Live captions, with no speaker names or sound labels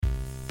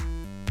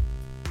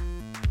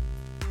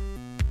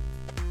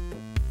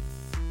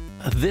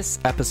This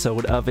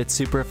episode of It's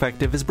Super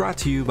Effective is brought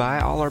to you by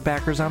all our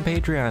backers on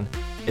Patreon.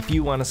 If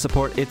you want to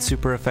support It's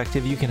Super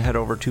Effective, you can head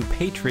over to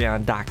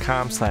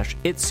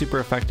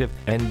patreon.com/itssupereffective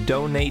and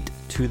donate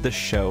to the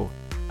show.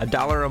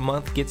 $1 a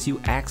month gets you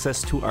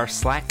access to our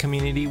Slack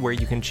community where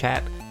you can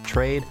chat,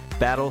 trade,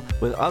 battle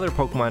with other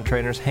Pokemon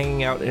trainers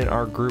hanging out in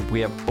our group.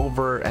 We have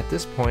over, at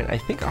this point, I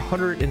think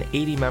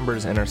 180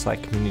 members in our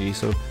Slack community,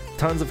 so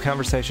tons of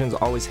conversations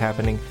always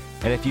happening.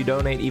 And if you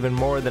donate even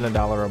more than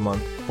 $1 a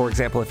month, for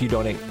example, if you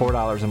donate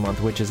 $4 a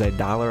month, which is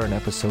 $1 an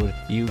episode,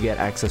 you get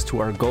access to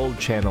our gold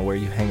channel where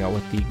you hang out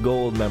with the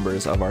gold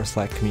members of our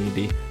Slack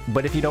community.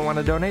 But if you don't want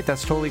to donate,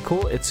 that's totally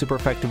cool. It's Super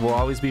Effective, will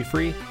always be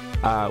free.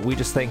 We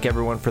just thank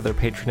everyone for their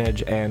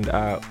patronage, and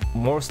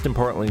most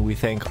importantly, we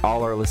thank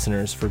all our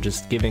listeners for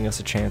just giving us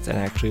a chance and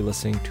actually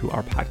listening to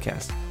our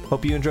podcast.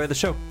 Hope you enjoy the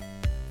show.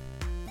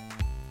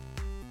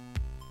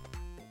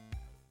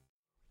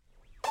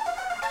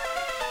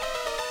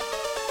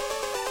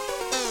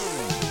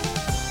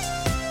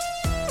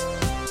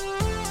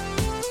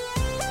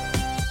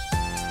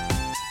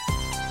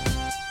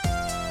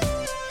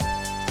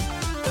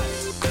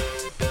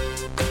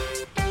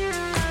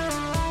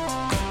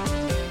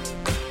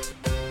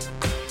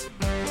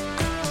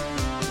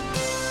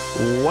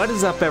 What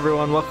is up,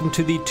 everyone? Welcome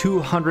to the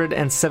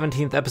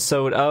 217th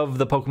episode of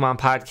the Pokemon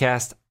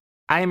Podcast.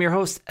 I am your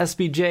host,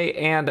 SBJ,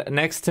 and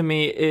next to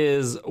me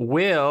is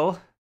Will.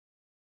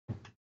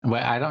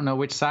 Well, I don't know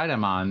which side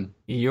I'm on.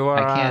 You're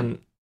on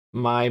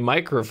my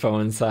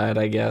microphone side,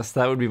 I guess.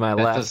 That would be my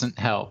left. That doesn't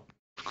help.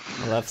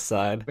 Left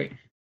side. Wait,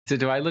 so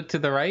do I look to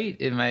the right?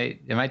 Am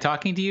I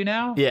talking to you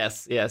now?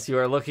 Yes. You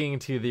are looking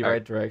to the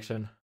right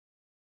direction.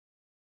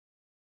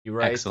 You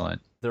right.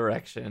 Excellent.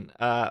 Direction.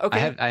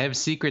 Okay. I have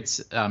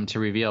secrets to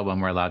reveal when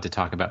we're allowed to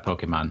talk about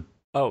Pokemon.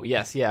 Oh,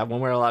 yes. Yeah, when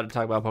we're allowed to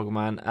talk about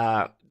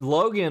Pokemon.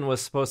 Logan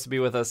was supposed to be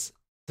with us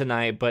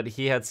tonight, but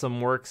he had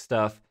some work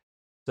stuff.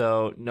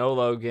 So no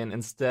Logan.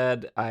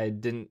 Instead, I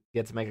didn't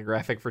get to make a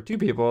graphic for two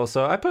people.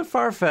 So I put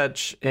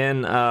Farfetch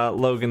in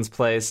Logan's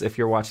place if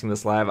you're watching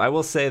this live. I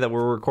will say that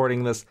we're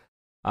recording this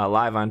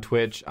live on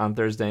Twitch on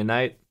Thursday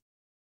night.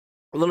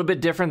 A little bit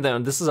different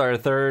than this is our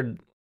third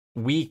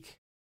week.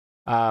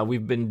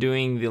 We've been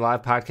doing the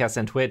live podcast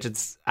on Twitch.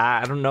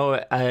 I don't know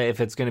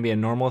if it's going to be a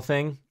normal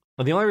thing.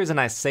 Well, the only reason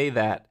I say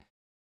that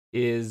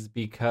is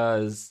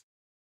because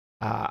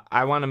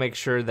I want to make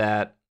sure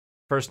that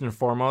first and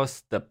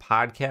foremost, the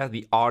podcast,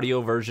 the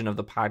audio version of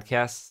the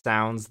podcast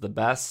sounds the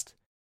best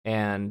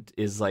and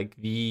is like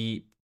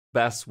the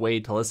best way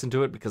to listen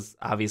to it, because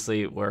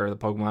obviously we're the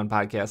Pokemon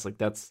Podcast, like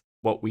that's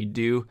what we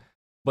do.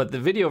 But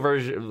the video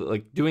version,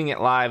 like doing it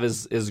live,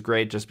 is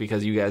great just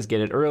because you guys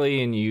get it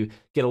early and you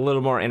get a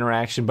little more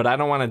interaction. But I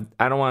don't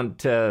want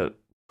to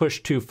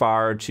push too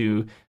far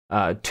to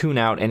tune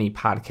out any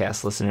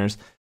podcast listeners.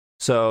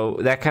 So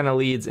that kind of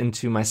leads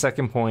into my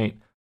second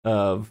point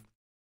of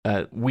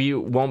we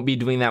won't be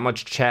doing that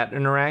much chat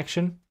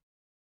interaction.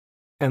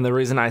 And the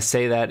reason I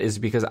say that is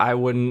because I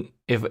wouldn't,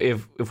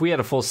 if we had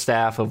a full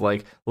staff of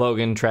like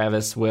Logan,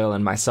 Travis, Will,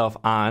 and myself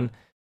on,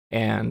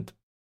 and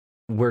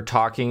we're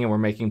talking and we're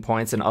making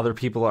points and other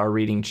people are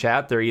reading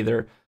chat, they're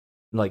either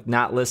like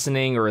not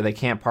listening or they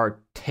can't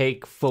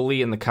partake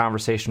fully in the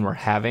conversation we're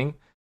having.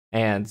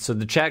 And so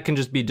the chat can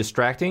just be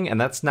distracting, and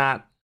that's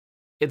not,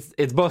 it's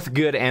both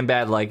good and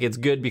bad. Like, it's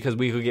good because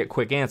we could get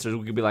quick answers.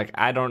 We could be like,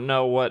 I don't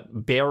know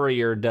what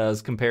barrier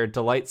does compared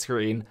to light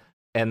screen.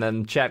 And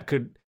then chat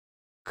could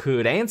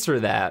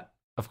answer that,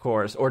 of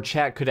course, or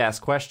chat could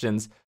ask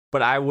questions,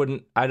 but I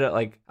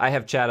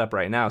have chat up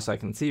right now so I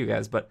can see you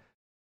guys, but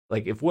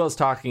like, if Will's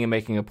talking and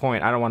making a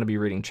point, I don't want to be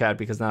reading chat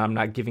because then I'm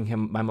not giving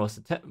him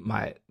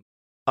my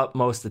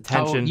utmost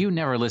attention. Oh, you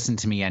never listen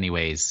to me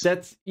anyways.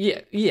 That's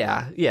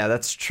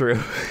that's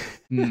true.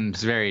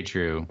 It's very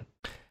true.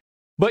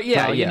 But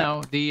you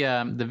know,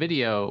 the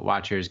video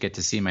watchers get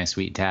to see my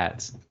sweet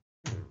tats,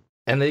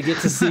 and they get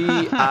to see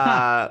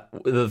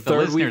the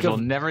third week will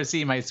never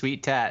see my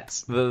sweet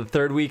tats. The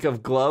third week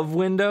of Glove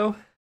Window.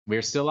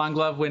 We're still on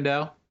Glove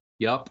Window.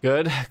 Yup.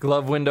 Good.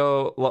 Glove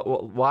Window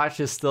watch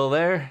is still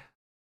there.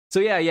 So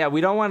yeah,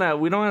 we don't want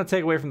to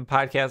take away from the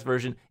podcast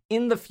version.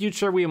 In the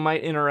future, we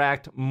might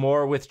interact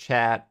more with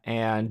chat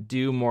and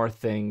do more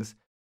things.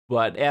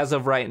 But as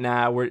of right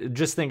now, we're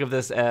just think of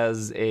this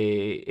as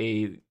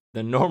the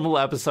normal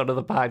episode of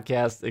the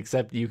podcast,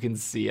 except you can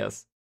see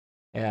us.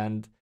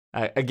 And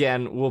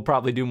again, we'll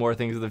probably do more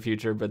things in the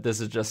future, but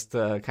this is just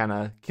to kind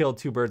of kill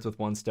two birds with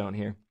one stone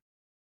here.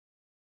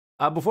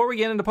 Before we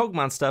get into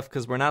Pokemon stuff,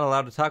 because we're not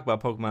allowed to talk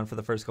about Pokemon for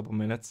the first couple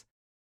minutes.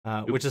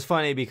 Which is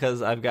funny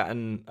because I've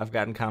gotten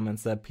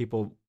comments that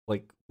people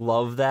like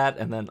love that,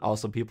 and then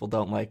also people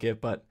don't like it.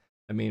 But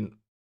I mean,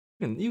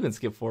 you can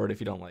skip forward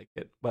if you don't like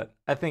it. But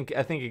I think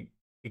it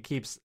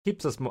keeps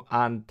us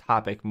on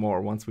topic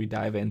more once we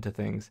dive into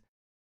things.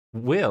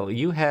 Will,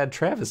 you had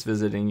Travis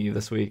visiting you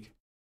this week.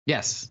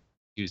 Yes,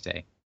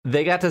 Tuesday.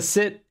 They got to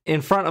sit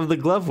in front of the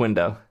glove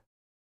window.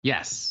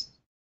 Yes,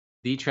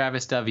 the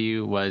Travis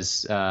W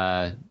was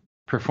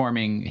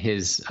performing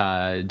his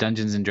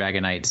Dungeons and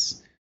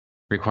Dragonites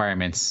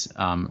requirements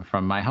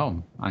from my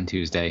home on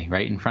Tuesday,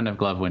 right in front of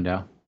Glove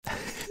Window.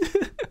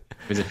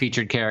 It was a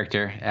featured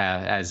character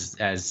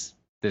as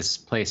this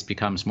place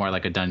becomes more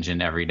like a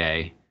dungeon every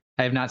day.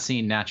 I have not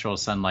seen natural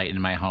sunlight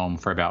in my home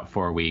for about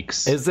 4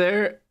 weeks.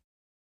 Did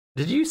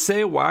you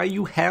say why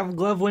you have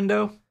Glove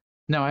Window?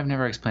 No, I've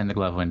never explained the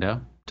Glove Window.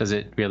 Does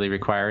it really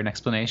require an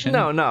explanation?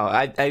 No.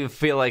 I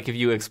feel like if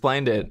you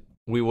explained it,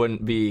 we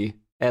wouldn't be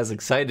as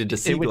excited to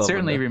see. It would Glove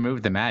certainly Window.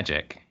 remove the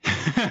magic.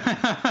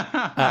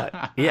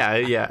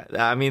 Yeah.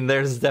 I mean,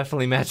 there's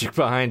definitely magic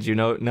behind you,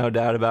 no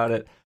doubt about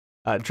it.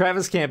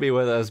 Travis can't be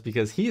with us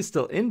because he's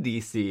still in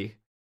DC.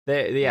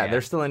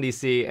 They're still in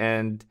DC,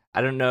 and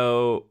I don't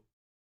know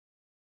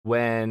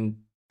when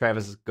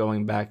Travis is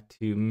going back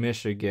to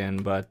Michigan,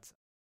 but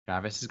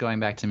Travis is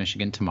going back to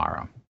Michigan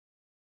tomorrow.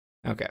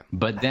 okay.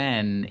 But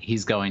then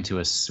he's going to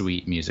a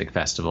sweet music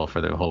festival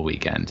for the whole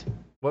weekend.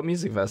 What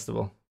music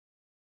festival?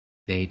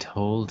 They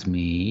told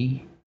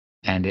me,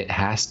 and it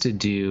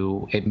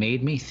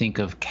made me think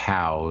of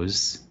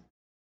cows.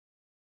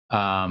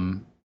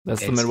 That's the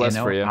It's Midwest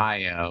in for you.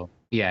 Ohio.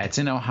 Yeah, it's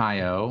in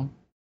Ohio,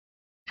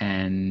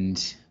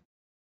 and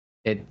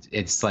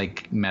it's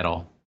like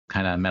metal,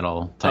 kind of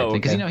metal type thing.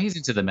 Because he's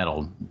into the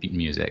metal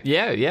music.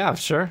 Yeah,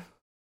 sure.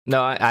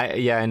 No,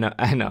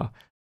 I know.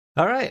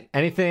 All right.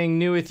 Anything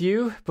new with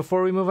you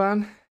before we move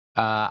on?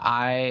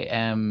 I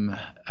am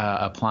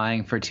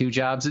applying for 2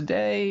 jobs a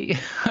day.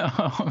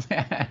 Oh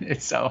man,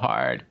 it's so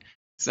hard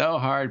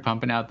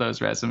pumping out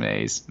those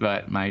resumes.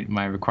 But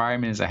my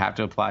requirement is I have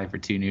to apply for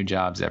 2 new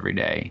jobs every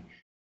day.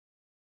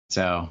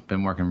 So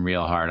been working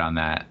real hard on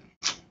that.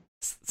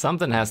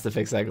 Something has to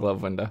fix that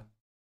Glove Window.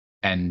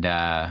 And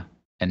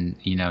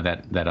you know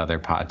that other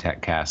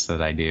podcast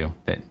that I do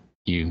that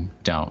you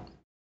don't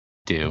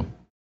do,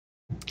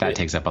 that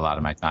takes up a lot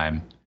of my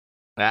time.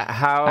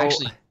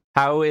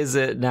 How is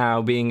it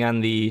now being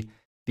on the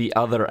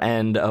other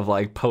end of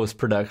like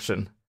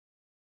post-production?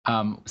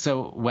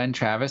 So when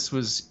Travis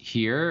was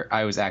here,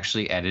 I was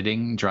actually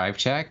editing Drive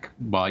Check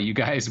while you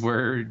guys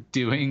were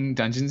doing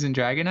Dungeons and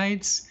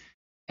Dragonites.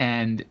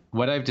 And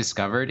what I've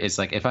discovered is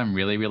like if I'm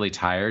really, really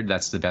tired,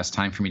 that's the best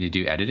time for me to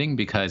do editing,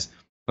 because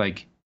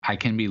like I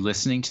can be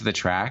listening to the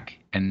track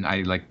and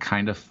I like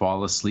kind of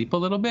fall asleep a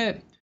little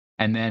bit.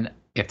 And then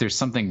if there's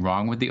something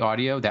wrong with the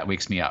audio, that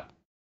wakes me up.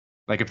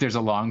 Like if there's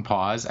a long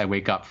pause, I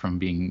wake up from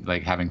being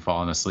like having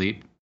fallen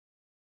asleep.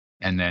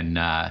 And then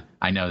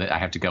I know that I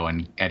have to go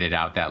and edit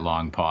out that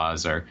long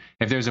pause. Or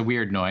if there's a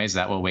weird noise,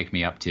 that will wake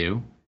me up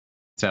too.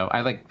 So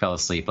I like fell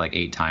asleep like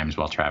 8 times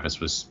while Travis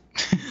was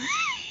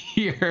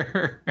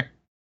here.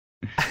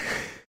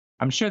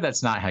 I'm sure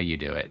that's not how you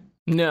do it.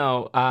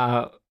 No,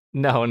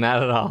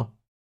 not at all.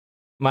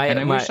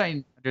 I wish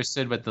I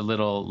understood what the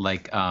little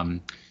like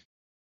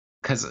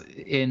because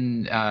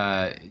in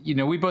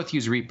we both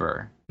use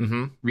Reaper.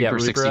 Mm-hmm. Reaper Reaper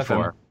 64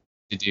 FM.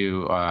 to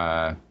do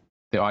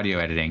the audio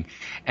editing,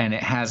 and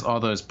it has all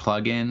those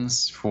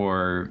plugins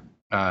for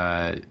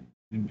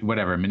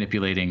whatever,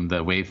 manipulating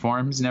the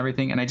waveforms and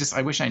everything. And I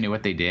wish I knew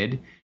what they did,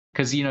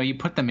 because you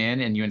put them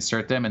in and you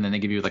insert them, and then they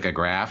give you like a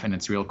graph, and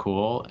it's real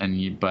cool.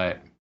 But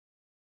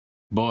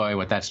boy,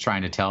 what that's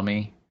trying to tell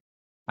me,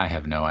 I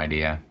have no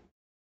idea.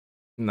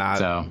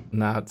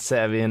 Not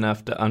savvy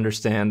enough to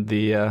understand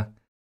the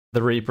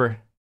Reaper.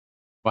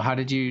 Well, how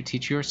did you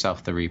teach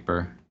yourself the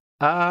Reaper?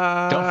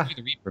 Don't forget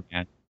the Reaper,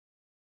 man.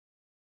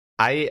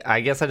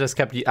 I guess I just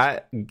kept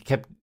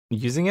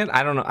using it.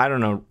 I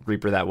don't know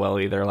Reaper that well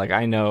either. Like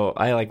I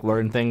like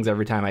learn things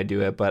every time I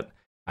do it, but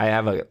I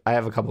have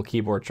a couple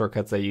keyboard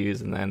shortcuts I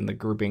use, and then the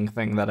grouping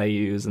thing that I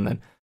use, and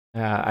then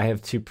I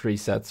have 2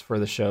 presets for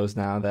the shows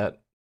now that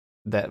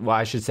well,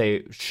 I should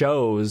say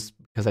shows,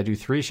 because I do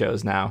 3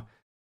 shows now,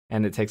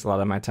 and it takes a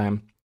lot of my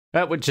time.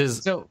 Which is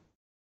so.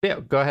 Yeah,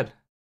 go ahead.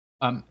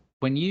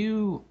 When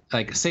you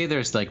like say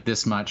there's like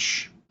this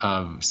much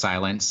of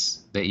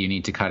silence that you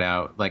need to cut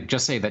out, like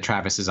just say that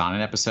Travis is on an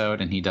episode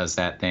and he does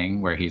that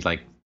thing where he like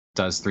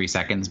does 3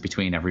 seconds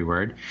between every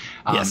word.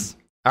 Yes,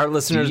 our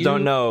listeners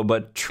don't know,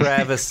 but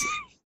Travis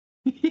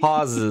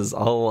pauses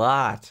a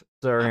lot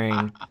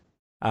during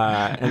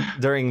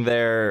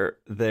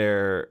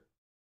their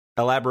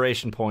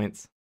elaboration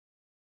points.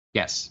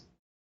 Yes,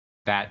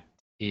 that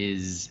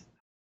is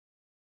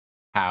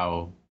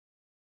how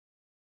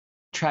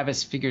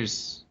Travis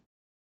figures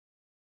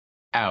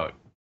out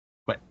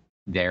what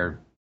they're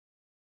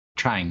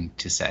trying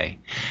to say.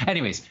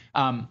 Anyways,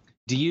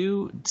 do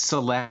you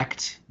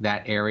select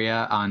that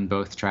area on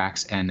both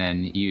tracks and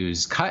then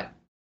use cut?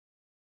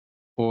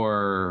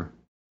 Or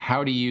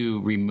how do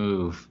you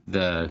remove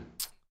the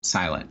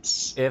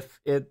silence?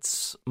 If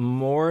it's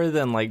more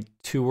than like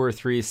 2 or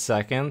 3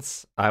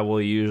 seconds, I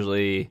will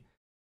usually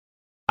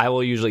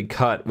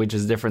cut, which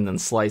is different than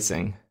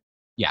slicing.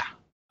 Yeah.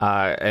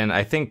 And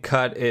I think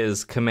cut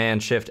is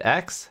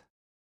Command-Shift-X.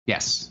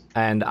 Yes.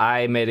 And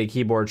I made a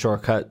keyboard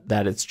shortcut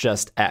that it's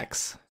just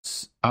X.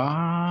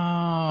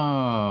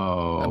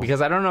 Oh.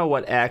 Because I don't know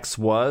what X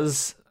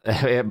was.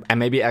 And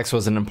maybe X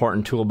was an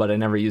important tool, but I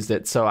never used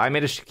it. So I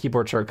made a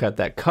keyboard shortcut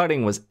that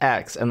cutting was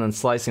X and then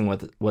slicing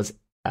was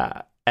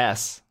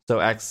S. So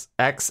X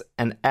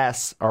and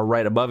S are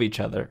right above each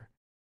other,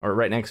 or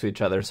right next to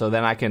each other. So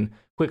then I can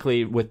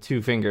quickly, with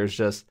 2 fingers,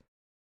 just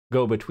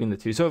go between the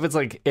two. So if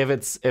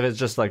it's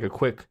just like a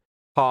quick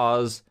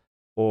pause,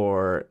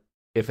 or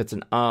if it's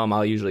an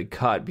I'll usually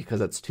cut because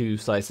that's 2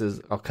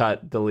 slices. I'll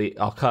cut, delete,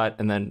 I'll cut,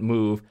 and then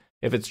move.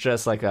 If it's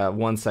just like a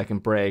 1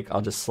 second break,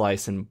 I'll just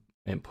slice and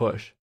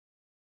push.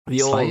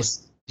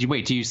 Slice? Do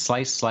you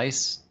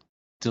slice,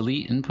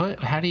 delete, and put?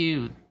 How do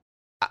you?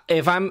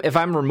 If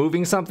I'm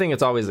removing something,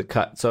 it's always a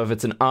cut. So if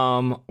it's an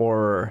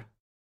or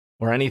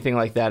anything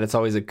like that, it's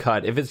always a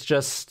cut. If it's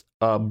just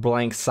a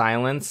blank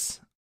silence,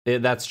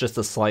 that's just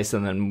a slice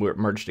and then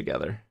merge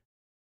together.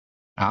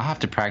 I'll have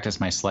to practice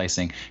my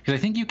slicing because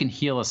I think you can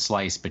heal a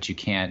slice, but you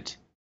can't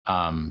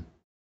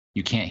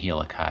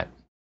heal a cut.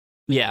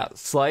 Yeah,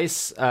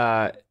 slice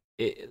will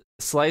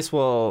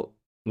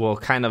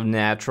kind of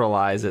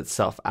naturalize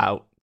itself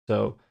out,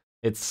 so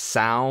it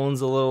flows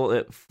a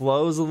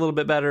little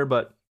bit better,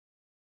 but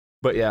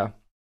yeah.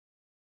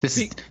 This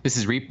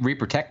is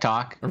Reaper Tech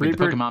Talk with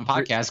the Pokemon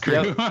Podcast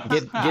crew.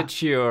 Yep,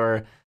 get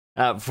your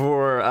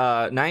for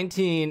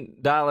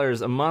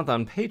 $19 a month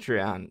on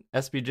Patreon.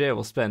 SBJ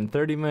will spend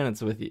 30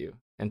 minutes with you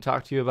and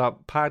talk to you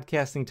about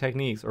podcasting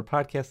techniques or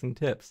podcasting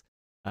tips.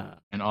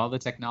 And all the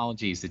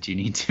technologies that you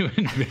need to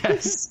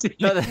invest.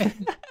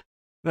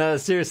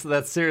 That's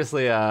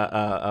seriously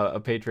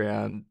a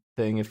Patreon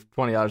thing. If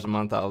 $20 a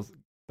month, I'll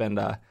spend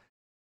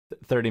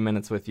 30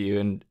 minutes with you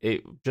and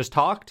just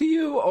talk to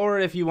you. Or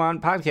if you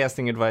want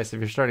podcasting advice, if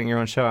you're starting your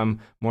own show,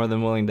 I'm more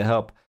than willing to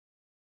help.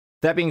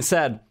 That being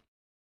said,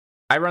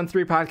 I run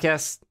 3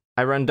 podcasts.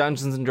 I run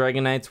Dungeons and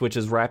Dragon Nights, which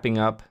is wrapping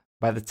up.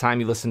 By the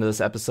time you listen to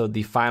this episode,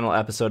 the final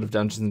episode of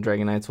Dungeons and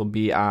Dragon Nights will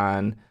be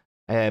on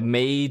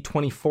May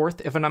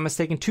 24th, if I'm not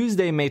mistaken.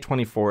 Tuesday, May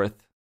 24th,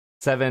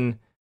 7.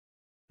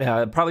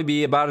 Probably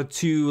be about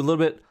a little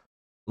bit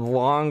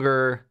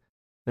longer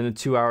than a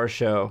 2-hour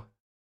show.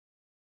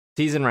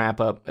 Season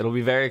wrap up. It'll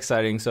be very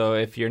exciting. So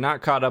if you're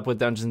not caught up with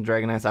Dungeons and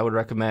Dragon Nights, I would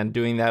recommend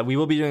doing that. We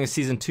will be doing a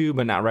season 2,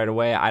 but not right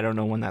away. I don't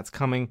know when that's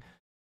coming.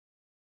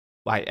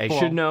 I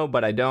should know,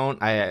 but I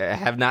don't. I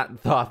have not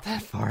thought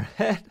that far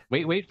ahead.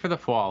 Wait for the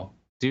fall.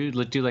 Do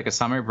like a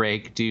summer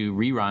break. Do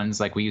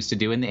reruns like we used to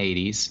do in the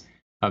 80s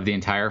of the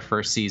entire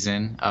first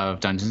season of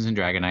Dungeons and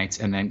Dragon Nights,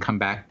 and then come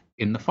back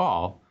in the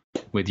fall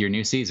with your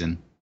new season.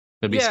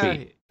 That'd be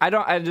sweet.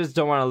 I just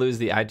don't want to lose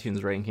the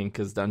iTunes ranking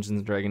because Dungeons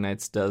and Dragon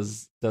Nights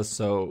does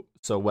so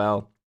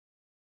well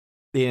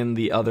in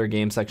the other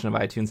game section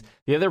of iTunes.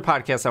 The other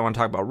podcast I want to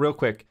talk about real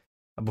quick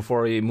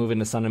before we move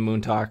into Sun and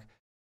Moon Talk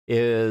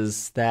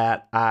is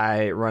that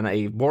I run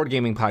a board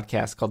gaming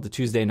podcast called the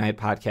Tuesday Night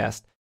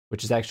Podcast,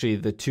 which is actually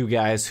the 2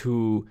 guys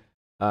who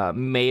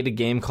made a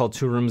game called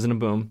Two Rooms and a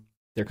Boom.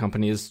 Their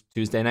company is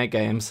Tuesday Night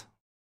Games,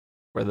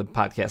 where the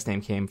podcast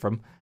name came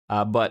from.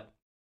 But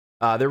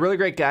they're really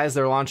great guys.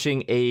 They're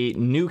launching a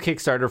new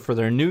Kickstarter for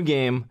their new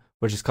game,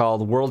 which is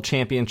called World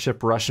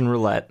Championship Russian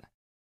Roulette.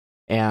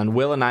 And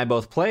Will and I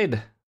both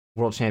played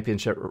World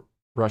Championship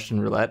Russian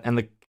Roulette, and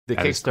the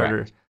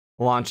Kickstarter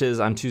launches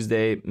on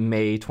Tuesday,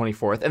 May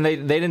 24th. And they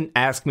didn't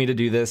ask me to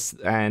do this,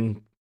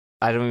 and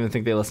I don't even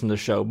think they listened to the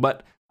show,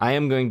 but I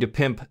am going to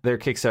pimp their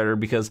Kickstarter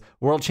because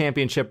World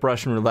Championship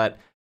Russian Roulette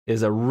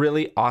is a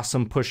really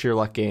awesome push your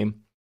luck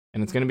game,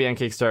 and it's going to be on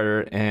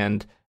Kickstarter,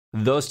 and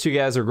those 2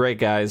 guys are great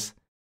guys.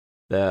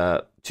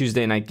 The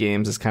Tuesday Night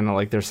Games is kind of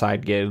like their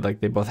side gig, like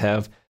they both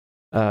have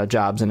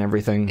jobs and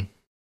everything.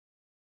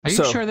 Are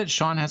you sure that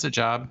Sean has a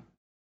job?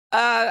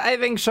 I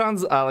think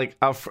Sean's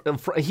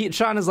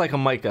Sean is like a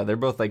Micah. They're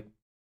both like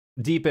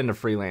deep into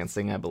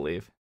freelancing, I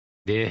believe.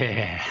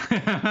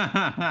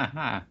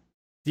 Yeah.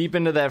 Deep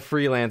into that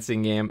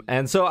freelancing game.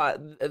 And so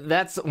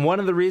that's one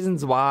of the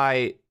reasons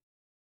why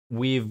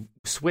we've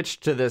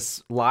switched to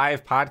this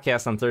live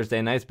podcast on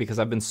Thursday nights, because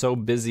I've been so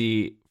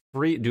busy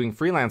doing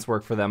freelance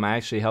work for them. I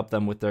actually helped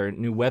them with their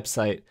new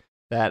website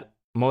that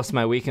most of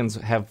my weekends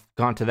have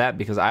gone to that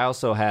because I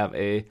also have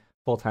a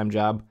full-time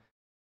job.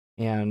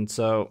 And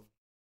so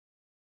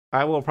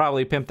I will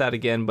probably pimp that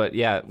again. But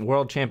yeah,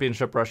 World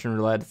Championship Russian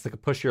Roulette. It's like a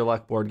push your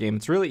luck board game.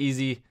 It's really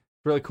easy.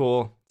 Really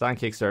cool. It's on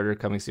Kickstarter,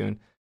 coming soon.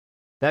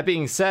 That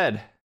being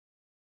said,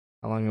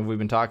 how long have we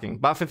been talking?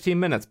 About 15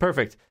 minutes.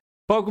 Perfect.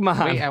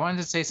 Pokemon. Wait, I wanted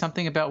to say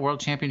something about World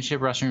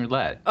Championship Russian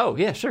Roulette. Oh,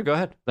 yeah, sure. Go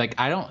ahead. Like,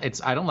 I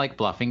don't like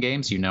bluffing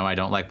games. You know, I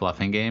don't like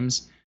bluffing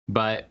games,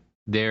 but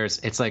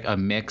it's like a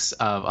mix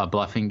of a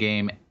bluffing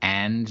game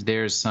and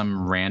there's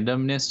some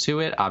randomness to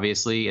it.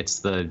 Obviously, it's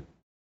the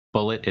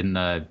bullet in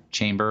the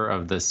chamber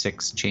of the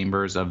 6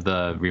 chambers of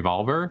the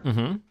revolver.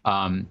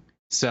 Mm-hmm.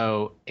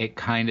 So it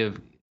kind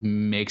of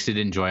makes it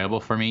enjoyable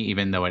for me,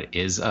 even though it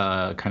is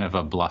a kind of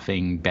a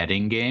bluffing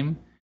betting game.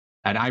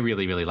 And I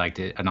really, really liked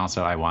it. And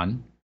also I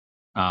won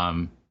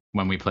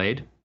when we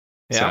played.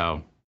 Yeah.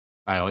 So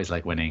I always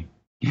like winning.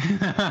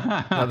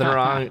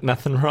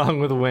 Nothing wrong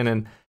with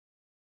winning.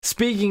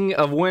 Speaking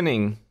of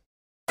winning,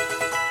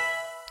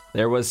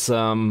 there was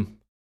some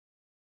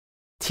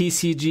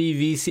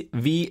TCG,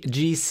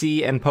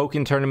 VGC, and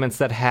Pokken tournaments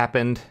that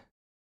happened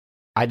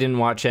I didn't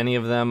watch any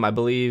of them. I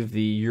believe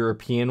the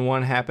European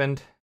one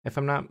happened, if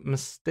I'm not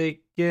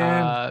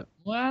mistaken.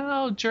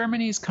 Well,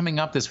 Germany's coming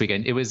up this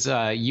weekend. It was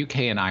UK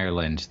and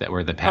Ireland that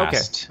were the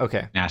past.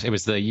 Okay. It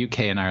was the UK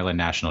and Ireland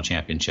national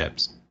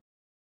championships.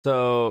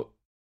 So,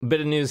 a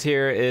bit of news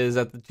here is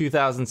that the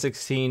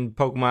 2016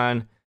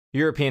 Pokemon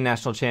European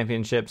National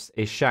Championships,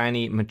 a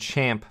shiny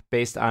Machamp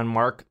based on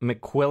Mark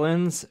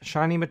McQuillan's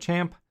shiny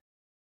Machamp,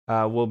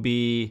 will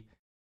be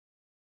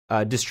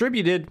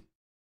distributed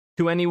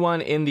to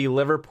anyone in the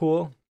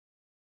Liverpool.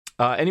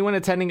 Anyone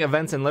attending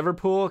events in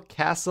Liverpool,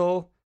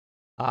 Castle,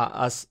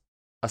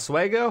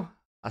 Asiago.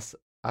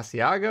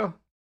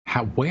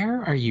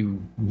 Where are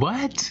you?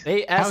 What?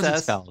 ASS. How is it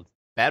spelled?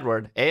 Bad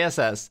word.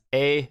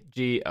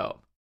 ASSAGO.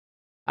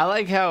 I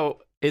like how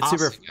it's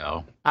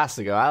Otsego.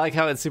 Otsego. I like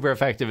how it's super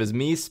effective as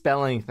me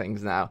spelling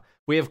things now.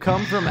 We have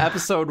come from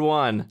episode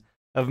 1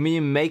 of me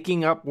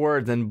making up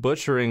words and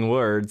butchering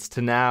words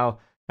to now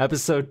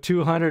episode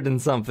 200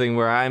 and something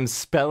where I'm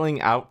spelling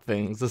out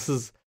things. This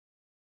is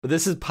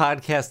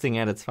podcasting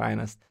at its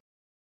finest.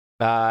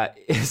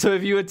 So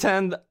if you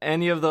attend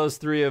any of those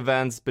 3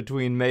 events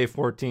between May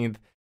 14th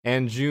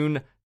and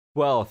June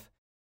 12th,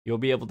 you'll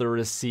be able to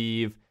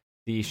receive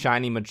the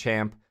shiny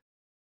Machamp.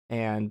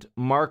 And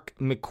Mark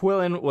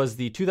McQuillan was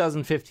the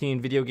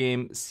 2015 Video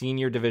Game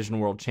Senior Division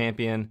World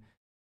Champion.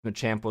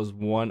 Machamp was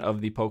one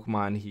of the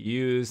Pokemon he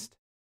used.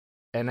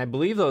 And I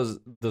believe those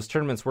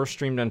tournaments were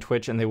streamed on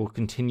Twitch, and they will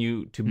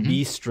continue to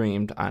be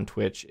streamed on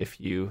Twitch if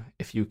you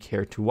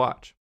care to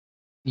watch.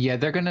 Yeah,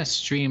 they're going to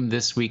stream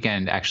this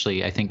weekend,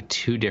 actually, I think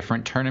 2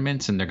 different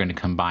tournaments, and they're going to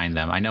combine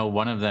them. I know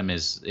one of them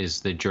is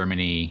the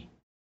Germany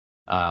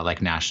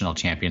national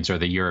champions, or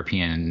the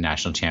European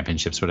national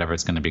championships, whatever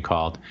it's going to be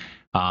called.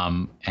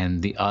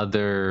 And the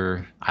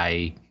other,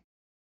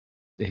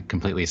 it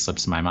completely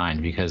slips my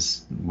mind,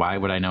 because why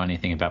would I know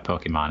anything about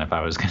Pokemon if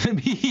I was going to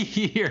be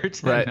here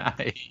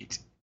tonight?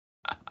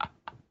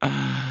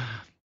 Right.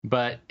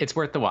 But it's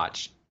worth the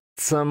watch.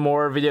 Some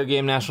more video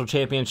game national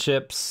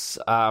championships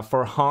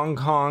for Hong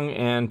Kong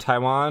and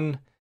Taiwan.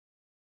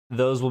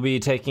 Those will be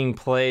taking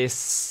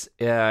place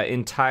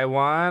in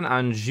Taiwan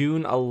on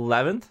June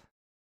 11th.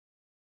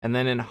 And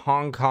then in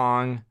Hong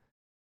Kong,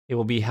 it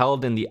will be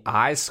held in the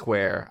I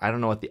Square. I don't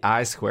know what the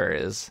I Square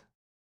is,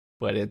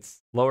 but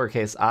it's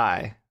lowercase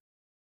I,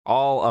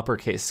 all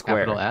uppercase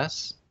square. Capital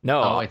S?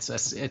 No. Oh, it's a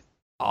square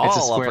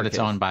uppercase. That's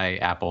owned by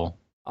Apple.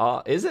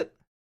 Is it?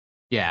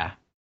 Yeah.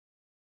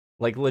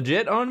 Like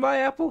legit owned by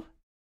Apple?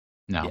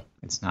 No,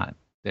 It's not.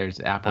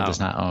 Apple does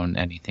not own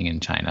anything in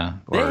China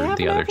or they have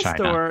the an other Apple China.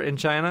 store in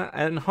China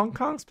and Hong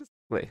Kong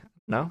specifically.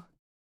 No?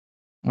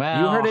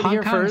 Well, you heard it Hong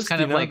here Kong's first.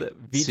 kind of like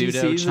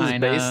VGC is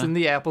based in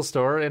the Apple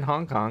Store in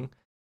Hong Kong.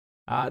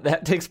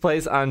 That takes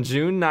place on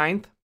June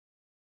 9th.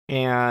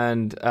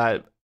 And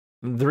the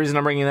reason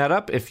I'm bringing that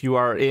up, if you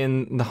are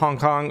in the Hong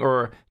Kong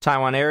or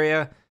Taiwan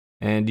area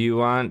and you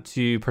want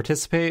to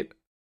participate,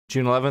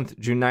 June 11th,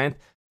 June 9th.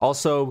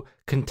 Also,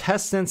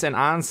 contestants and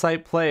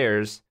on-site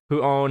players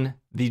who own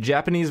the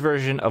Japanese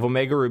version of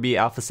Omega Ruby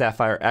Alpha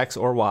Sapphire X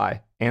or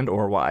Y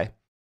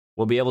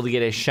will be able to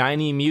get a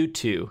shiny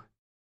Mewtwo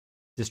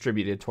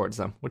distributed towards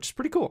them, which is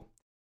pretty cool.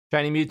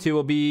 Shiny Mewtwo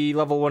will be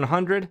level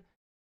 100.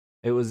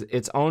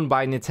 It's owned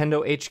by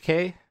Nintendo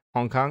HK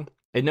Hong Kong.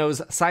 It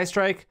knows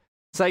Psystrike,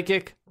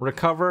 Psychic,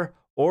 Recover,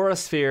 Aura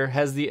Sphere,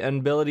 has the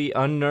ability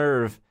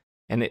Unnerve,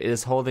 and it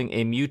is holding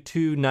a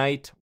Mewtwo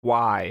Knight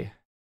Y.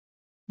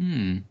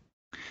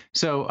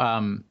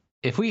 So,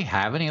 if we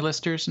have any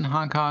listeners in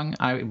Hong Kong,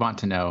 I want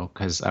to know,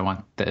 because I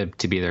want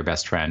to be their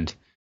best friend.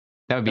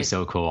 That would be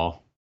so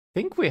cool. I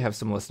think we have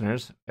some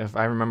listeners. If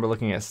I remember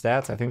looking at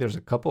stats, I think there's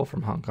a couple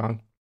from Hong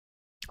Kong.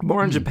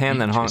 More in Japan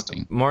than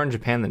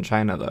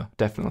China, though,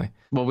 definitely.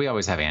 Well, we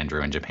always have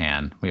Andrew in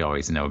Japan. We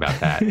always know about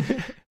that.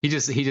 he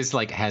just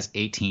like has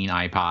 18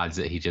 iPods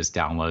that he just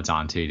downloads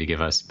onto to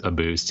give us a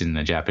boost in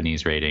the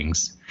Japanese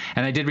ratings.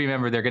 And I did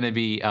remember they're going to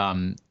be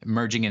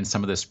merging in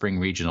some of the spring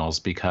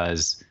regionals,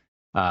 because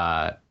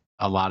a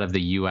lot of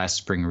the U.S.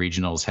 spring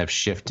regionals have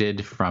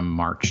shifted from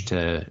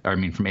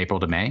April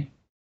to May.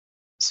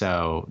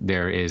 So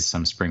there is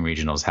some spring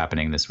regionals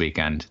happening this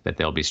weekend that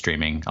they'll be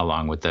streaming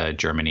along with the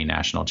Germany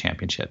national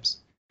championships.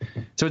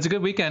 So it's a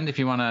good weekend if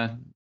you want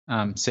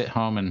to sit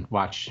home and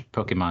watch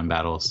Pokemon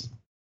battles.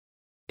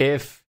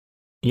 If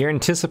you're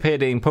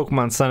anticipating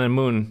Pokemon Sun and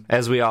Moon,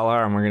 as we all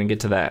are, and we're going to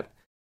get to that,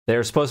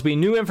 there's supposed to be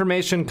new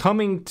information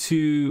coming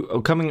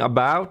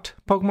about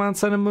Pokemon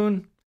Sun and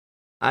Moon.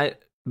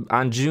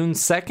 On June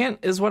 2nd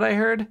is what I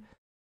heard.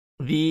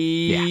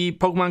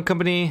 Pokemon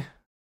Company...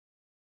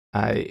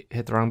 I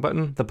hit the wrong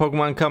button. The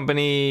Pokemon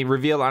Company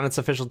revealed on its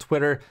official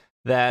Twitter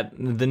that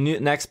the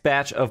next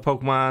batch of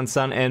Pokemon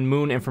Sun and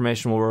Moon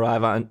information will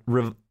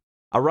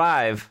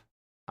arrive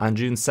on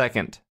June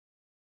 2nd.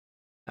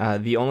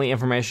 The only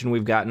information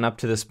we've gotten up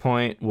to this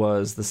point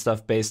was the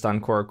stuff based on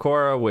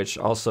Korokora, which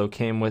also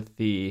came with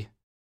the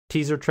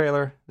teaser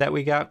trailer that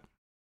we got.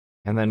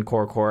 And then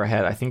Korokora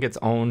had, I think, its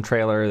own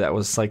trailer that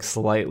was like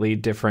slightly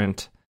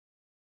different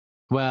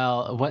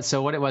Well, what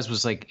it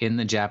was like in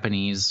the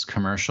Japanese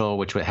commercial,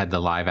 which had the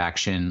live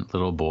action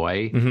little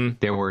boy,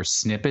 there were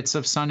snippets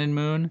of Sun and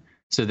Moon.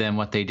 So then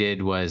what they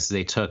did was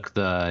they took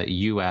the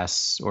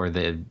US or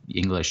the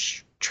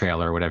English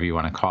trailer, whatever you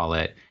want to call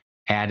it,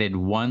 added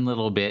one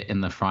little bit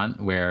in the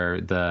front where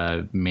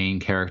the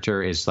main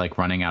character is like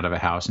running out of a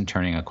house and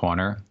turning a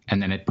corner.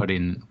 And then it put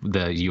in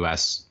the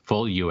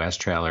full US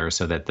trailer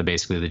so that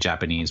basically the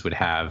Japanese would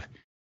have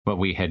what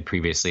we had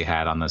previously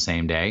had on the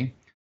same day.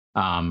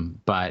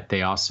 But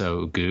they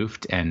also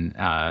goofed, and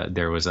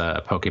there was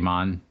a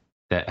Pokemon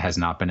that has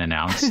not been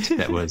announced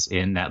that was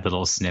in that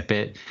little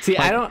snippet. See,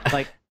 I don't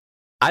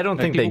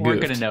think they weren't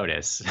goofed. going to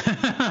notice.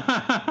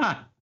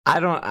 I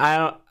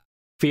don't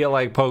feel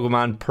like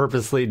Pokemon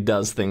purposely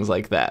does things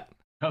like that.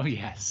 Oh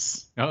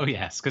yes,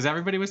 because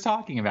everybody was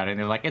talking about it, and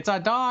they're like, "It's a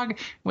dog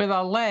with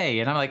a lei,"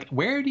 and I'm like,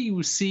 "Where do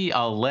you see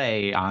a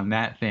lei on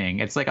that thing?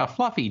 It's like a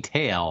fluffy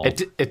tail."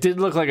 It did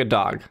look like a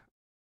dog.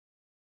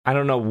 I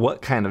don't know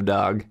what kind of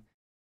dog,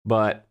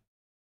 but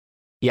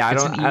yeah, I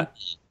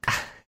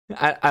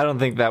don't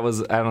think that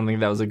was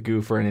a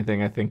goof or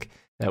anything. I think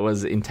that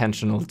was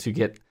intentional to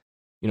get,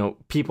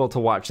 people to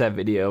watch that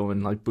video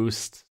and like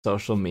boost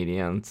social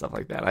media and stuff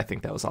like that. I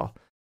think that was all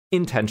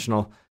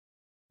intentional.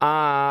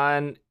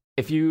 And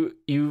if you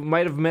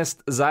might have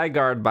missed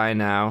Zygarde by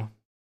now,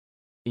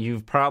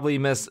 you've probably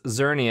missed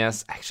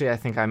Xerneas. Actually, I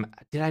think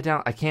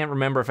I can't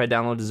remember if I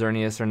downloaded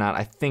Xerneas or not.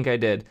 I think I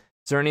did.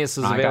 Xerneas is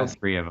available. I got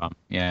 3 of them.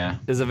 Yeah,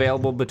 is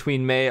available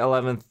between May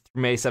 11th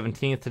through May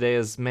 17th. Today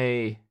is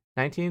May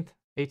 19th,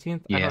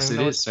 18th. Yes,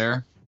 it is,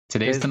 sir.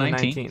 Today's the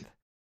 19th.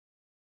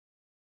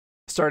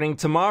 Starting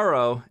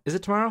tomorrow, is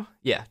it tomorrow?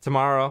 Yeah,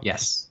 tomorrow.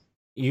 Yes,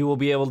 you will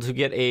be able to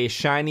get a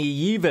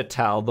shiny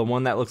Yveltal, the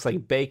one that looks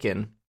like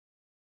bacon,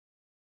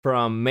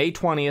 from May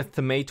 20th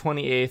to May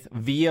 28th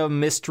via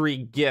mystery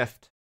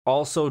gift.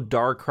 Also,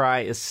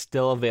 Darkrai is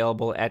still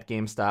available at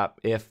GameStop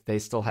if they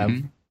still have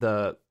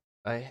the.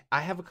 I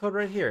have a code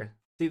right here.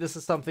 See, this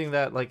is something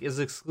that like is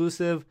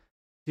exclusive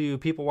to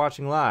people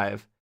watching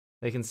live.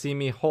 They can see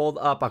me hold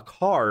up a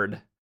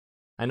card.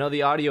 I know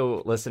the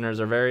audio listeners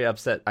are very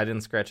upset. I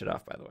didn't scratch it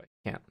off, by the way.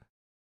 Can't.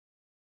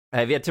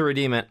 I have yet to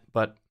redeem it,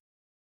 but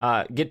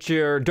get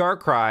your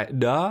Darkrai.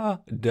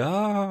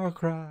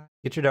 Darkrai.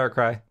 Get your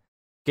Darkrai.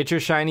 Get your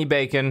shiny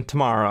bacon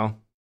tomorrow,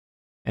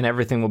 and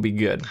everything will be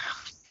good.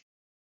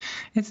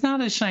 It's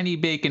not a shiny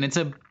bacon. It's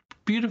a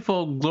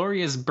beautiful,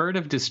 glorious bird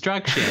of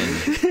destruction.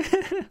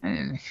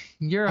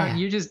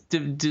 You're just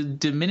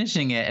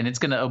diminishing it, and it's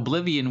going to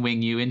Oblivion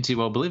Wing you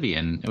into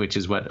Oblivion, which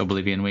is what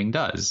Oblivion Wing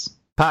does.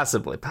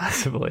 Possibly.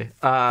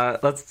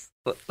 Let's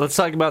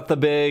talk about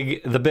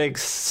the big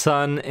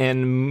Sun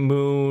and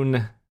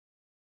Moon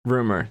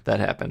rumor that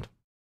happened.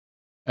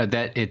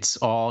 That it's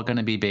all going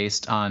to be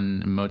based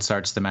on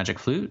Mozart's The Magic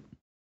Flute?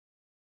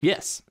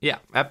 Yes. Yeah.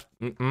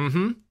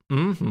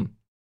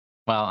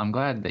 Well, I'm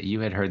glad that you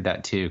had heard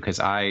that too, because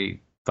I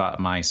thought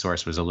my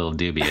source was a little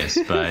dubious,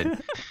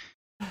 but...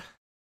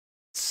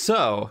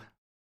 So,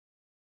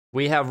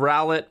 we have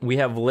Rowlet, we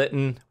have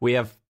Litten, we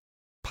have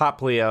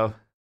Poplio,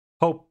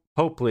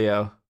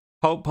 Poplio,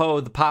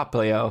 Popo the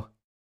Poplio.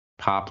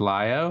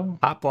 Poplio?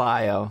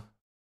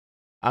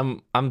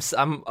 I'm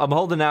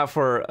holding out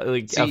for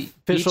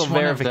official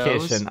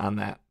verification on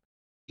that.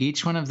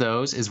 Each one of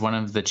those is one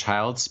of the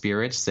child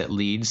spirits that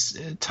leads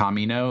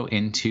Tamino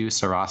into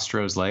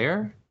Sarastro's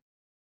lair,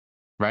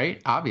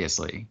 right?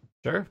 Obviously.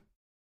 Sure.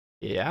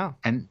 Yeah.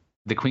 And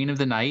the Queen of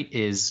the Night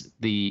is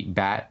the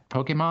bat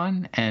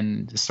Pokemon,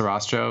 and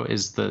Sarastro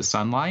is the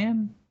Sun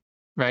Lion,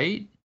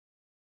 right?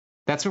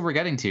 That's what we're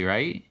getting to,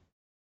 right?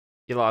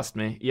 You lost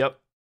me. Yep.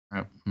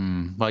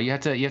 Well, you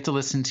have to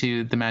listen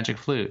to The Magic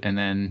Flute, and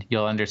then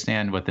you'll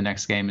understand what the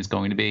next game is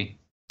going to be.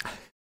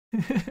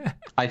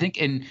 I think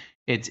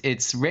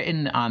it's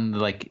written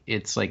on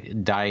it's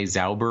like Die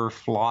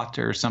Zauberflot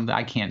or something.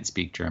 I can't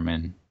speak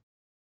German,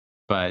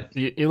 but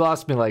you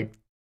lost me like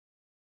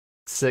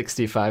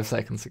 65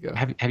 seconds ago.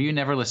 Have you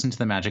never listened to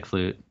The Magic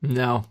Flute?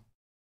 No.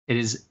 It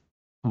is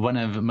one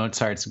of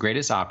Mozart's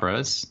greatest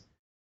operas.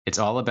 It's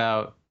all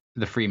about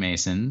the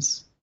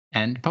Freemasons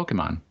and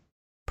Pokemon.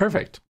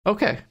 Perfect.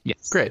 Okay.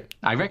 Yes. Great.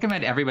 I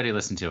recommend everybody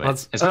listen to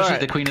it, especially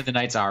the Queen of the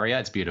Night's aria.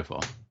 It's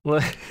beautiful.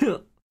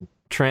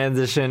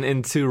 Transition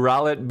into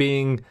Rowlet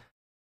being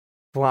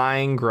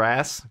flying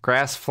grass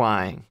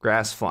flying.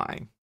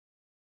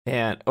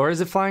 Or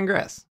is it flying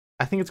grass?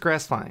 I think it's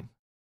grass flying.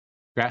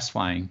 Grass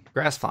flying.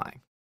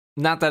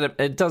 Not that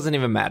it doesn't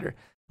even matter.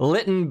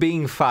 Litten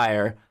being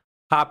fire,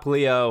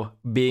 Poplio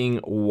being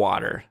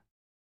water.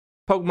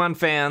 Pokemon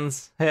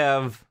fans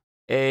have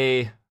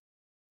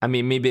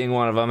me being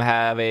one of them,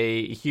 have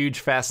a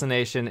huge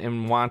fascination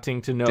in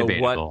wanting to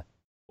know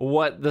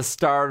what the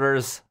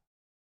starters'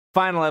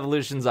 final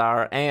evolutions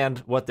are and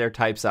what their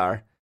types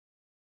are.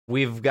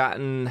 We've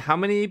gotten how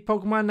many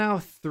Pokemon now?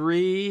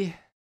 Three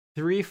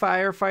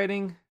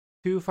firefighting,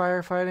 2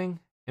 firefighting,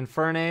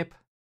 Infernape,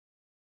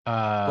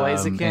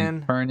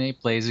 Blaziken,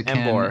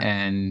 Blaziken,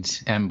 and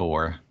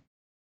Emboar.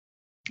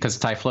 Because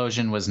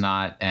Typhlosion was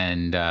not,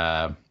 and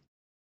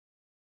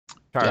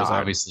Yeah, Charizard.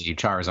 obviously,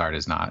 Charizard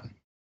is not.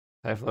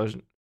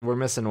 Typhlosion. We're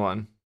missing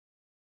one.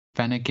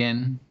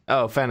 Fennekin.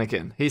 Oh,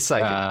 Fennekin. He's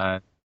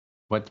psychic.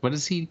 What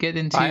does he get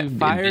into?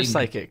 Fire Big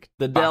psychic.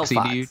 The foxy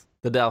Delphox. dude?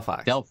 The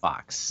Delphox.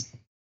 Delphox.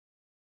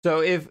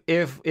 So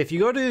if you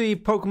go to the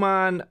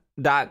Pokemon.jp,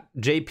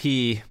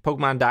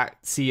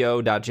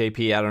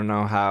 Pokemon.co.jp, I don't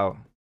know how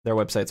their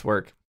websites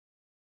work,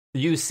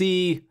 you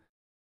see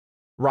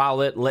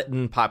Rowlet,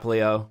 Litten,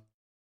 Popplio.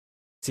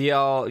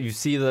 You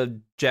see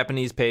the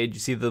Japanese page, you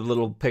see the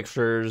little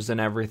pictures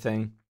and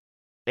everything.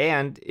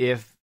 And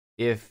if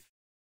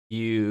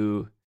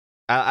you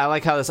I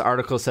like how this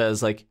article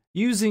says, like,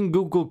 using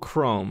Google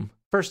Chrome.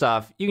 First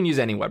off, you can use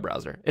any web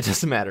browser. It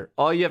doesn't matter.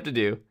 All you have to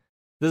do.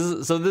 This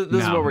is what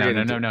we're getting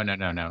into.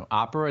 No.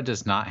 Opera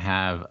does not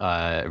have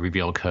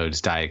reveal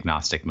codes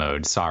diagnostic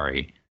mode.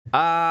 Sorry.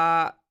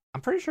 I'm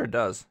pretty sure it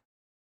does.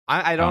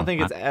 I don't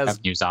think it's I as.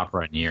 haven't used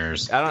Opera in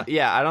years. I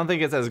don't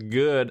think it's as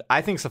good.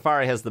 I think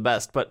Safari has the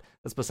best, but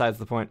that's besides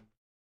the point.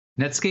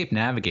 Netscape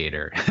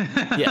Navigator.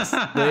 Yes,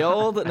 the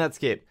old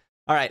Netscape.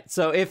 All right,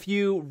 so if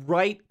you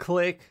right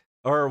click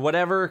or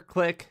whatever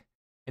click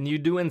and you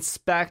do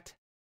inspect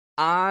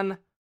on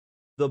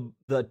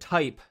the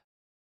type.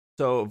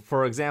 So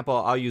for example,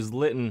 I'll use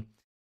Litten.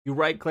 You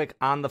right click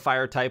on the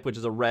fire type, which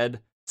is a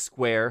red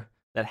square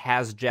that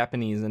has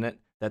Japanese in it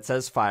that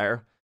says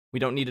fire. We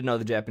don't need to know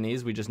the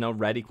Japanese. We just know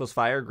red equals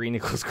fire, green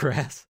equals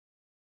grass.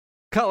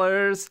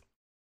 Colors.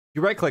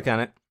 You right click on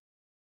it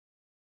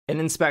and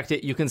inspect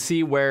it. You can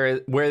see where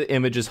the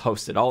image is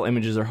hosted. All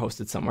images are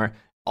hosted somewhere.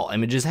 All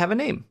images have a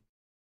name.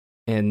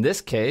 In this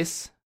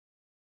case,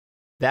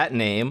 that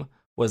name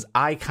was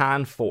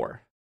Icon4.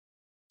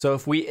 So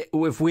if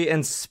we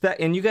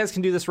inspect, and you guys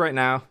can do this right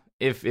now,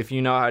 if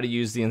you know how to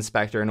use the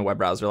inspector in a web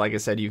browser. Like I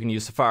said, you can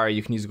use Safari,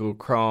 you can use Google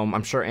Chrome.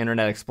 I'm sure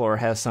Internet Explorer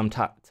has some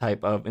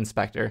type of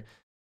inspector.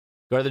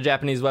 Go to the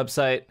Japanese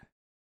website,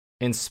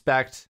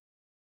 inspect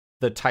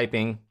the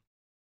typing.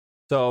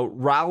 So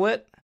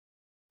Rowlet,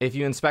 if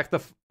you inspect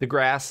the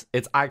grass,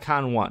 it's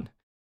Icon 1.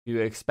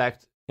 You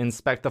inspect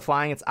the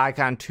flying, it's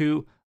Icon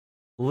 2.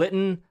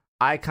 Litten,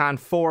 Icon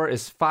 4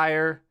 is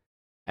fire.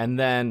 And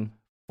then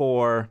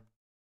for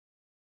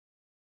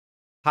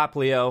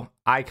Popplio,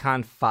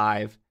 Icon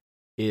 5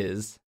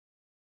 is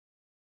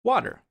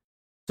water.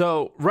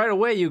 So right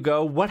away you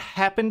go, what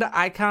happened to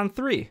Icon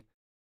 3?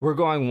 We're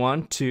going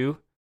 1, 2,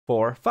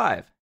 4,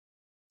 5.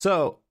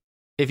 So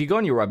if you go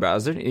in your web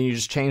browser and you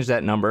just change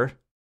that number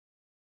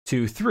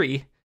to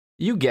 3,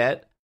 you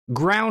get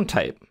ground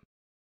type.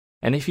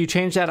 And if you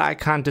change that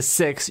icon to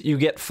 6, you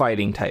get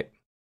fighting type.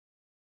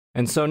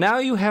 And so now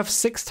you have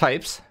 6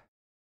 types: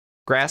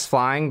 grass,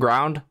 flying,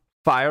 ground,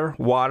 fire,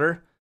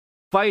 water,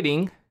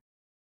 fighting,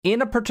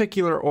 in a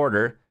particular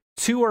order.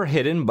 2 are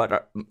hidden,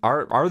 but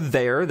are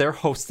there. They're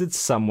hosted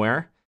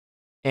somewhere.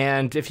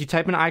 And if you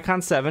type in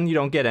icon 7, you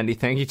don't get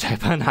anything. You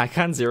type in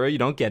icon 0, you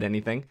don't get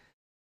anything.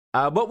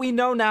 But we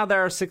know now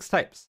there are 6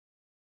 types.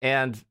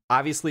 And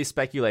obviously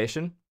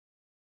speculation.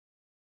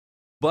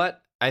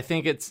 But I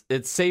think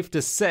it's safe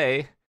to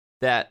say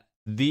that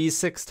these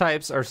 6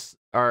 types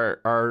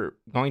are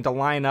going to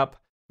line up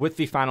with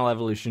the final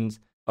evolutions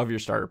of your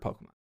starter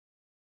Pokemon.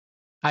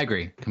 I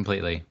agree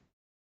completely.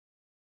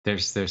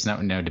 There's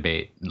no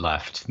debate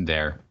left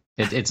there.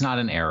 It's not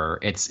an error.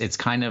 It's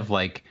kind of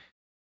like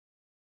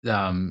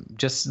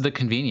just the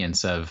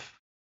convenience of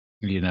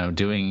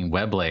doing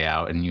web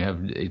layout, and you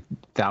have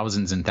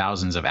thousands and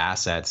thousands of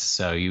assets,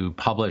 so you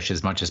publish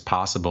as much as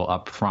possible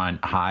up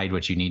front, hide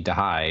what you need to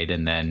hide,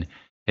 and then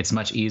it's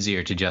much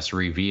easier to just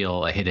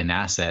reveal a hidden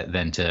asset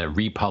than to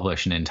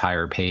republish an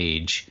entire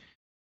page.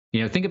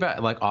 Think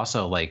about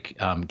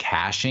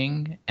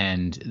caching,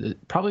 and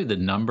probably the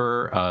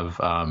number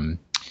of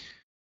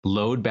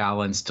load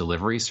balance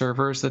delivery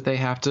servers that they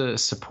have to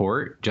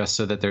support just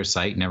so that their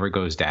site never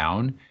goes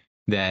down.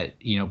 That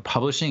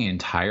publishing an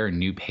entire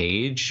new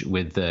page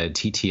with the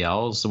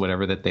TTLs,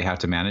 whatever that they have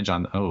to manage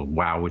on. Oh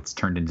wow, it's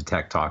turned into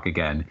tech talk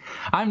again.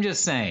 I'm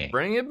just saying,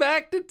 bring it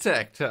back to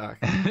tech talk.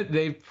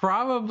 They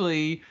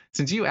probably,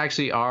 since you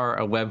actually are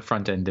a web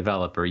front end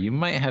developer, you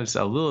might have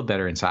a little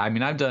better insight. I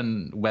mean, I've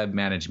done web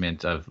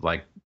management of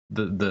like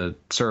the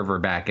server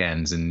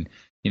backends, and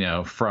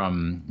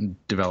from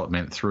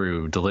development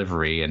through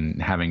delivery,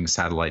 and having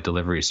satellite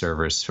delivery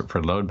servers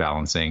for load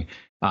balancing.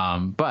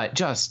 But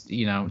just,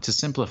 to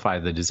simplify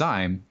the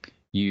design,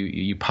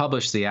 you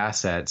publish the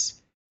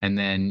assets, and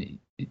then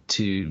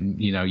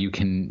you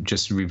can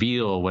just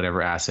reveal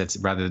whatever assets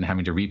rather than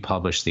having to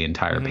republish the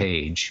entire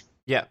page.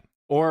 Yeah.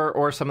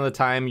 Or some of the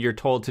time you're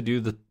told to do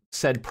the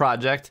said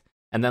project,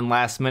 and then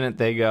last minute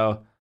they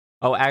go,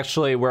 oh,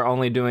 actually, we're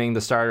only doing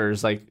the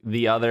starters, like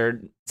the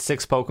other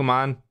 6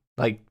 Pokemon,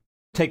 like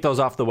take those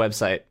off the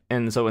website.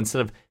 And so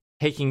instead of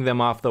taking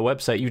them off the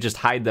website, you just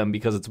hide them,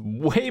 because it's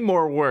way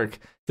more work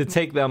to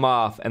take them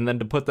off and then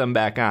to put them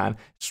back on.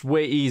 It's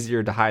way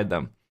easier to hide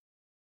them.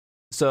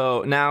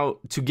 So now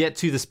to get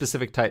to the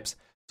specific types.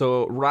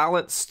 So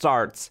Rowlet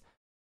starts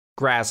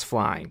grass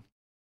flying,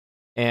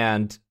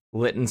 and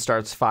Litten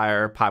starts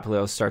fire,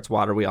 Popplio starts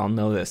water. We all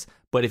know this.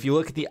 But if you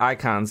look at the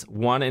icons,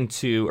 1 and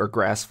 2 are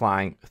grass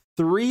flying,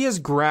 3 is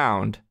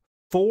ground,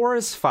 4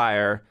 is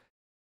fire,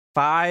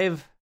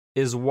 5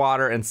 is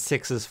water, and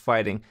 6 is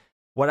fighting.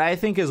 What I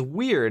think is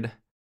weird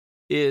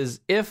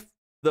is if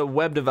the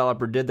web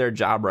developer did their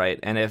job right,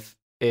 and if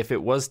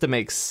it was to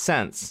make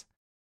sense,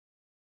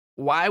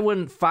 why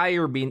wouldn't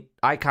fire be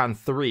icon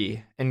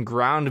 3 and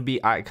ground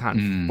be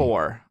icon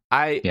 4?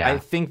 I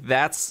think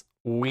that's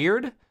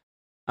weird.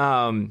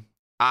 I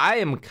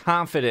am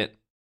confident,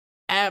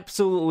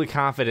 absolutely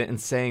confident in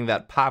saying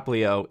that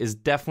Popplio is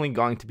definitely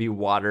going to be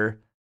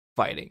water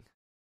fighting.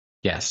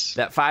 Yes.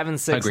 That 5 and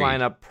 6 Agreed.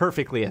 line up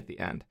perfectly at the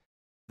end.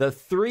 The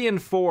 3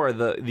 and 4,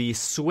 the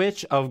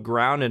switch of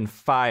ground and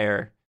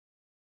fire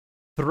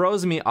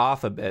throws me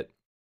off a bit.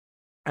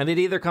 And it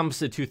either comes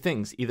to two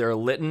things. Either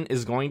Litten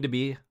is going to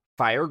be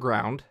fire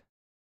ground,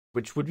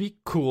 which would be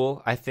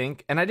cool, I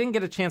think. And I didn't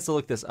get a chance to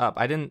look this up.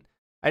 I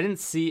didn't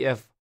see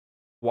if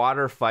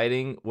water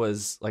fighting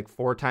was like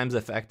 4 times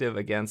effective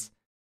against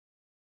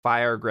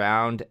fire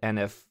ground, and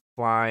if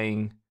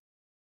flying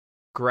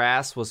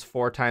grass was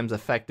 4 times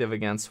effective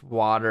against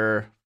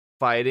water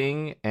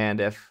fighting, and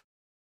if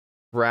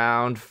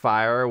ground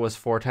fire was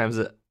 4 times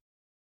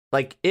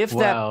like if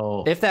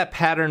that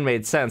pattern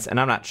made sense. And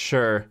I'm not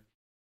sure,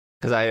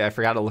 because I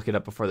forgot to look it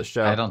up before the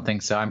show. I don't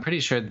think so. I'm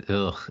pretty sure.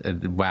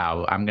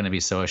 Wow, I'm going to be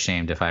so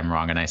ashamed if I'm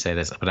wrong and I say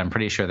this, but I'm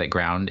pretty sure that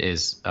ground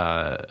is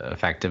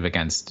effective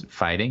against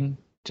fighting,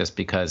 just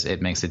because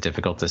it makes it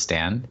difficult to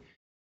stand.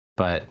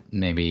 But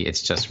maybe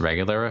it's just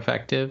regular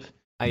effective.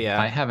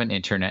 Yeah. I have an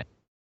internet.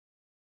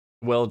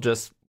 Will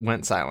just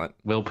went silent.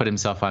 Will put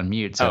himself on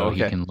mute so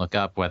he can look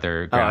up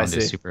whether ground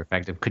is super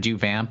effective. Could you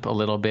vamp a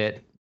little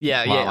bit?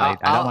 Yeah, I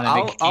don't want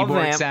to make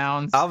keyboard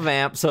sounds. I'll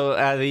vamp.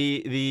 So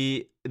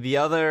the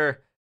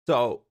other,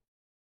 so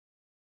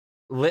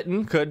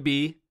Litten could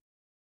be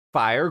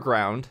fire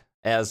ground,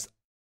 as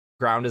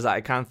ground is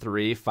icon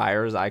 3,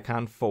 fire is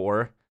icon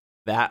 4.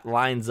 That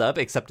lines up,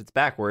 except it's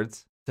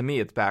backwards. To me,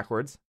 it's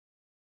backwards.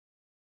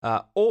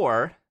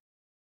 Or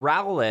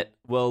Rowlet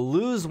will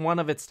lose one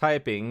of its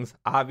typings,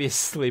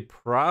 obviously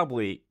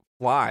probably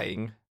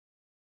flying,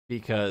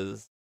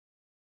 because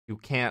you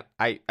can't,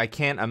 I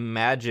can't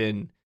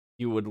imagine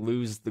you would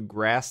lose the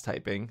grass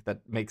typing.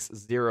 That makes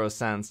 0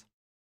 sense.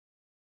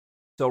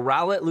 So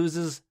Rowlet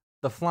loses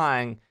the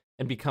flying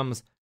and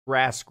becomes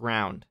grass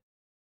ground.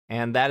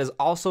 And that is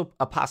also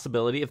a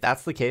possibility if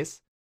that's the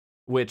case,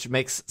 which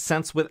makes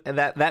sense with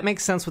that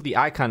makes sense with the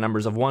icon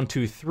numbers of 1,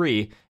 2,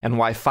 3, and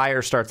why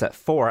fire starts at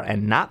 4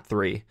 and not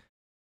 3.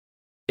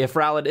 If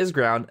Rowlet is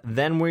ground,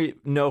 then we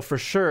know for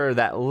sure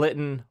that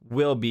Litten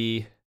will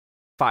be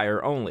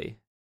fire only.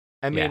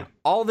 I mean,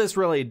 all this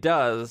really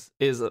does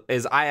is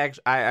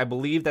I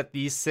believe that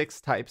these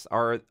 6 types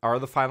are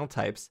the final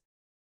types,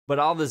 but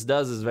all this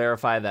does is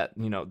verify that,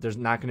 there's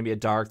not going to be a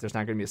dark, there's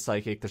not going to be a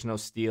psychic, there's no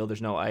steel,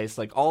 there's no ice.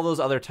 Like, all those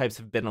other types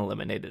have been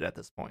eliminated at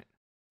this point.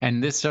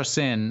 And this just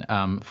in,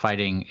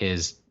 fighting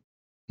is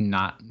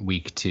not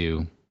weak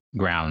to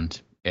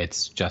ground.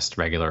 It's just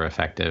regular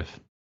effective.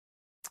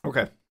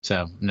 Okay.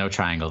 So no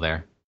triangle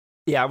there.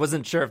 Yeah, I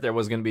wasn't sure if there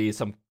was going to be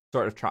some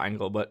sort of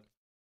triangle, but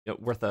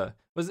worth a...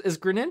 Is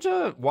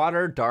Greninja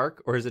water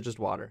dark, or is it just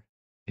water?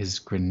 Is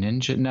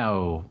Greninja...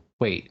 No.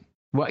 Wait.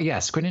 Well,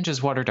 yes,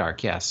 Greninja's water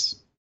dark, yes.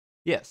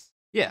 Yes.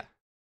 Yeah.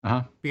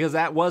 Uh-huh. Because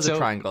that was a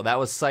triangle. That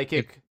was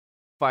psychic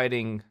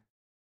fighting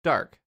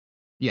dark.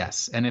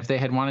 Yes, and if they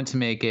had wanted to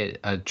make it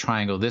a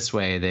triangle this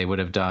way, they would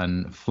have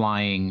done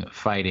flying,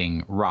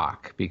 fighting,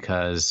 rock,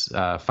 because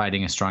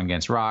fighting is strong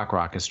against rock,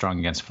 rock is strong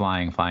against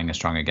flying, flying is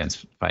strong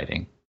against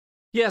fighting.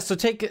 Yeah, so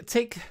take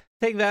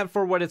that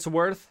for what it's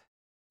worth.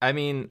 I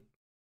mean,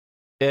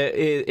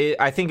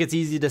 I think it's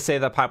easy to say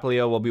that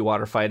Popplio will be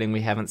water fighting. We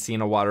haven't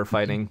seen a water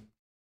fighting.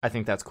 I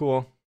think that's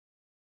cool.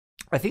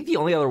 I think the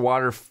only other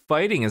water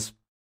fighting is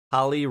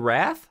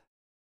Poliwrath.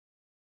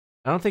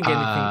 I don't think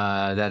anything.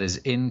 That is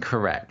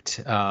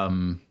incorrect.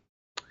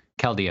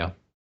 Keldeo.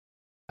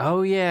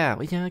 Oh yeah,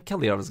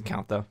 Keldeo doesn't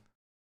count though.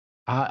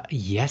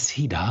 Yes,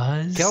 he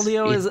does.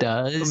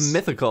 Keldeo is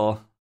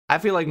mythical. I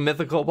feel like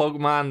mythical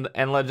Pokemon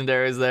and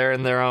legendaries, they're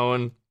in their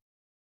own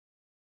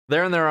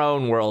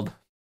world.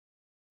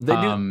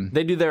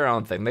 They do their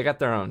own thing. They got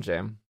their own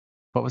jam.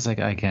 What was I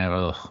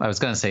was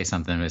going to say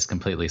something, but it's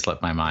completely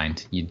slipped my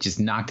mind. You just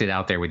knocked it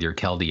out there with your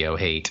Keldeo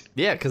hate.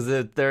 Yeah, because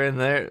they're in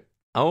their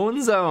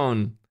own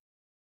zone.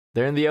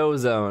 They're in the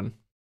O-zone.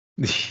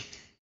 You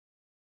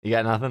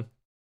got nothing?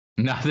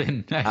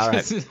 Nothing.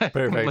 I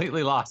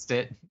completely lost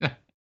it.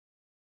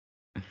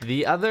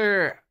 The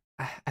other...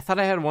 I thought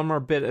I had one more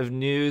bit of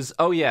news.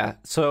 Oh, yeah.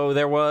 So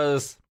there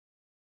was...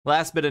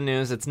 Last bit of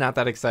news. It's not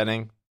that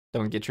exciting.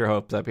 Don't get your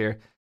hopes up here.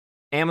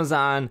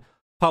 Amazon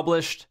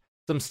published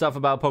some stuff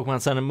about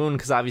Pokemon Sun and Moon,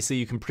 because obviously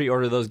you can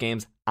pre-order those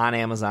games on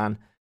Amazon.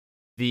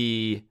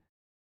 The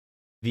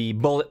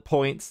bullet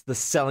points, the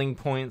selling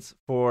points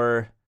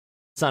for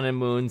Sun and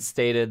Moon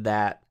stated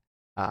that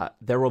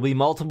there will be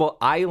multiple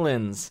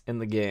islands in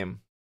the game.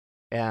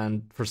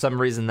 And for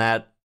some reason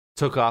that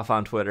took off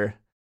on Twitter.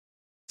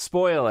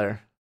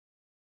 Spoiler.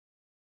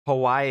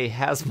 Hawaii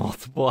has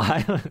multiple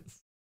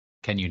islands.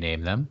 Can you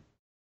name them?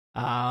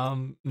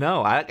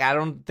 No, I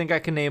don't think I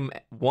can name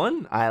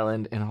one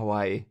island in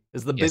Hawaii.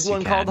 Is the Yes, big you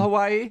one called can.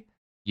 Hawaii?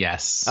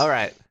 Yes. All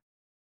right.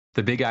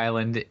 The Big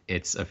Island,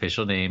 its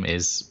official name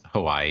is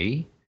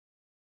Hawaii.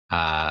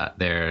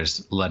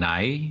 There's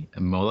Lanai,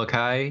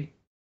 Molokai,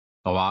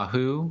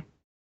 Oahu.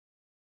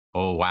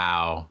 Oh,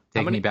 wow.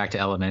 Take me back to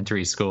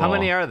elementary school. How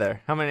many are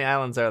there? How many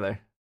islands are there?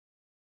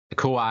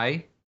 Kauai.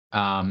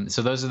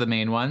 So those are the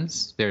main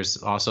ones.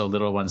 There's also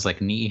little ones like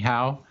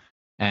Niihau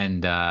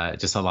and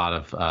just a lot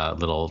of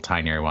little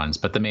tinier ones.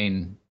 But the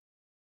main,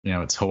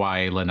 it's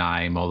Hawaii,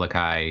 Lanai,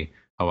 Molokai,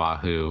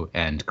 Oahu,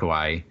 and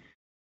Kauai.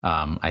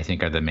 I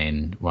think are the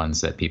main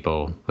ones that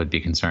people would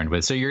be concerned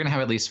with. So you're going to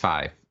have at least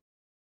 5.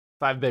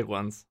 5 big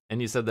ones.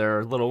 And you said there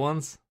are little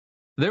ones?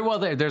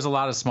 There's a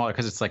lot of smaller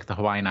because it's like the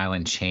Hawaiian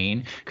island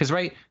chain. Because,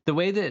 right, the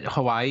way that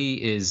Hawaii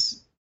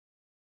is,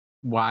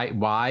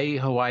 why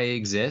Hawaii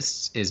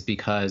exists is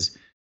because,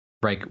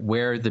 like,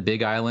 where the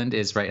big island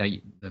is,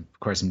 right, of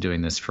course I'm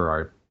doing this for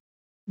our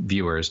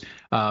viewers,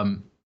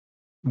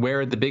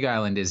 where the big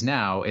island is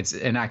now, it's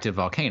an active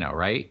volcano,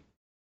 right?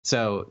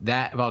 So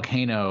that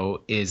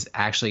volcano is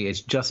actually,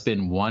 it's just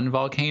been one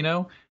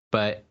volcano,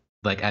 but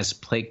like as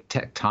plate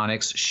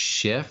tectonics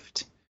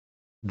shift,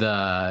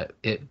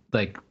 it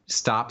like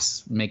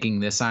stops making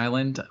this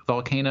island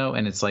volcano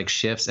and it's like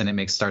shifts and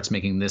it starts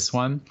making this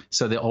one.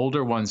 So the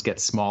older ones get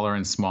smaller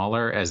and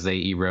smaller as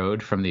they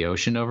erode from the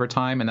ocean over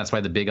time. And that's why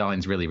the big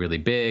island's really, really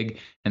big.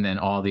 And then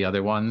all the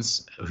other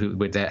ones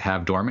that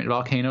have dormant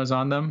volcanoes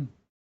on them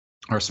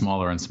are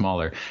smaller and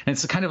smaller. And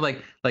it's kind of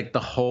like the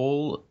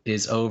hole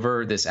is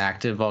over this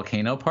active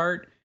volcano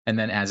part. And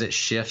then as it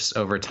shifts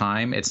over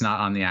time, it's not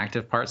on the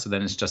active part. So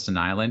then it's just an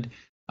island.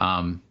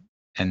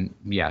 And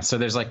yeah, so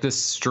there's like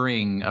this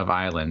string of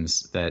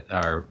islands that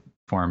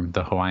form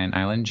the Hawaiian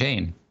island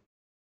chain.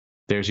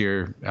 There's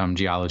your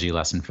geology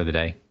lesson for the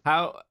day.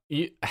 How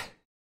you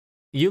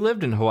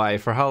lived in Hawaii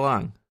for how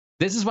long?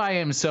 This is why I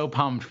am so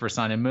pumped for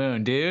Sun and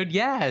Moon, dude.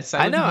 Yes,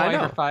 I lived in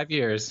Hawaii for 5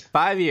 years.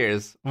 5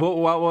 years. What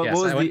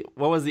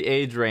was the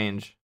age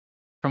range?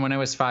 From when I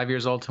was 5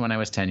 years old to when I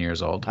was 10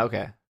 years old.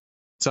 Okay.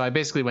 So I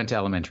basically went to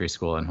elementary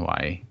school in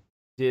Hawaii.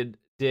 Well,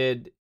 I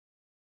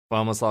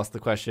almost lost the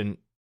question.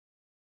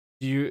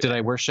 Did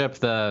I worship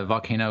the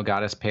volcano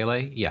goddess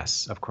Pele?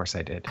 Yes, of course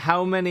I did.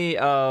 How many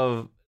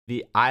of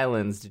the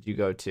islands did you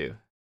go to?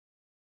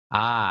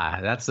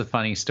 That's a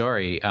funny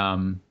story.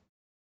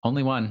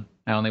 Only one.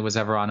 I only was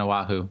ever on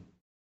Oahu.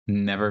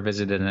 Never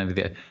visited any of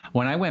the.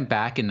 When I went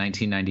back in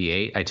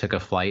 1998, I took a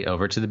flight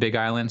over to the Big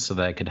Island so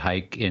that I could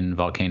hike in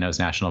Volcanoes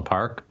National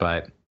Park.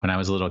 But when I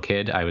was a little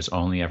kid, I was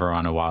only ever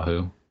on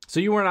Oahu. So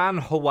you weren't on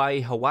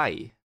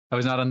Hawaii? I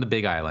was not on the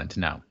Big Island.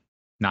 No,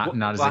 not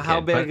as a kid. How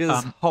big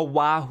is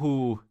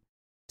Oahu?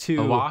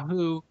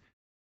 Oahu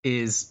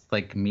is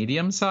like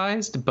medium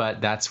sized,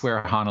 but that's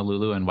where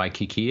Honolulu and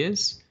Waikiki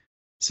is.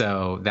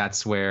 So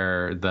that's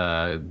where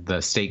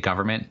the state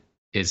government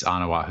is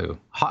on Oahu.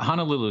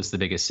 Honolulu is the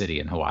biggest city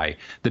in Hawaii.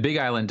 The Big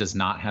Island does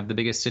not have the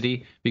biggest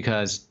city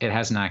because it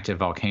has an active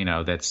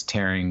volcano that's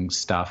tearing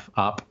stuff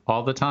up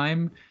all the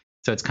time.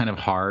 So it's kind of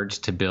hard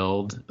to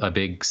build a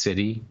big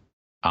city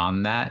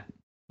on that.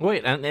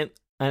 Wait,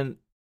 an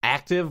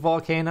active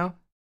volcano?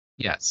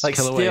 Yes. Like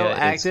Kilauea still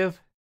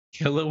active?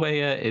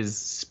 Kilauea is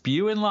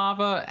spewing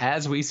lava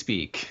as we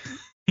speak.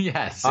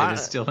 Yes, it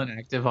is still an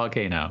active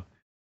volcano.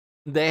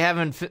 They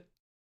haven't...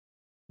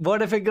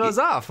 What if it goes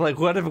off? Like,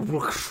 what if...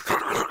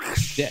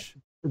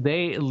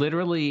 They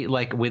literally,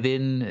 like,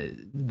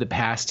 within the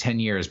past 10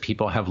 years,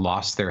 people have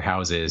lost their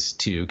houses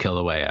to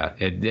Kilauea.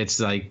 It's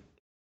like,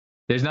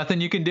 there's nothing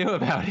you can do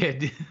about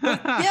it.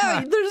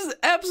 Yeah, there's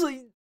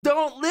absolutely...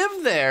 Don't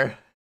live there.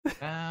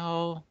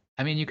 Well,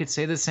 I mean, you could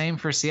say the same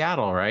for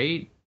Seattle,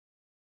 right?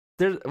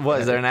 Is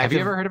there an active... Have you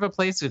ever heard of a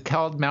place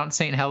called Mount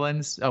St.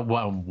 Helens? Oh,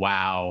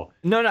 wow.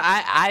 No,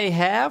 I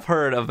have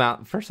heard of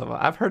Mount... First of all,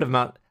 I've heard of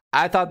Mount...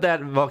 I thought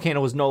that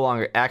volcano was no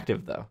longer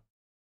active, though.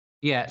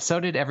 Yeah, so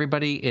did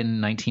everybody in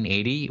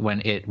 1980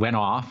 when it went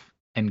off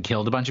and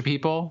killed a bunch of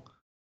people.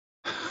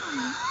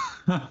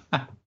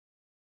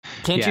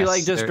 Can't you,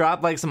 like, just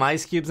drop, like, some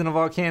ice cubes in a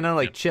volcano,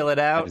 like, chill it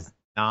out? That is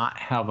not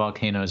how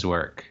volcanoes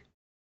work.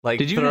 Like,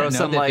 did you throw know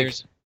some,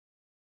 that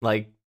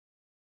like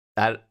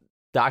that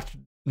Dr.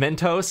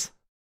 Mentos?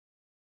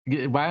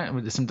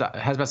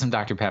 How's about some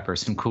Dr. Pepper?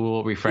 Some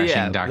cool,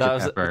 refreshing Dr.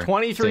 Pepper.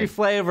 23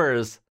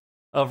 flavors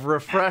of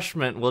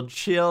refreshment will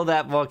chill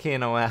that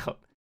volcano out.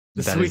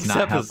 That is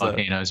not how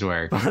volcanoes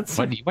work. What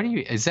are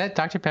you? Is that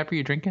Dr. Pepper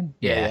you're drinking?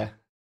 Yeah.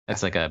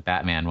 That's like a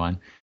Batman one.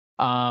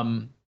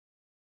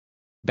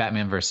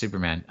 Batman versus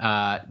Superman.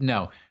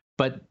 No,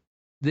 but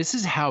this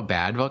is how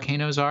bad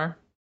volcanoes are.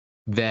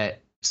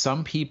 That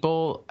some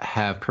people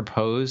have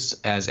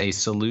proposed as a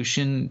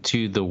solution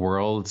to the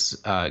world's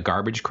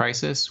garbage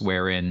crisis,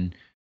 wherein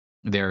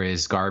there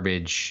is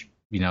garbage,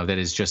 that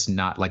is just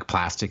not like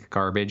plastic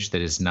garbage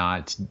that is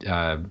not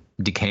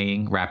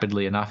decaying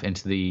rapidly enough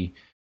into the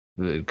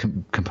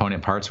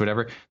component parts,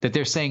 whatever, that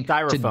they're saying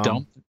Styrofoam. to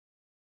dump.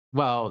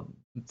 Well,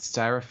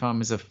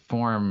 styrofoam is a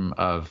form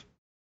of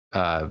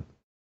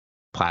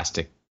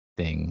plastic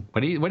thing.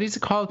 What is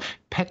it called?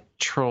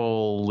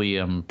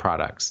 Petroleum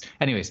products.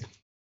 Anyways,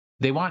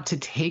 they want to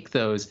take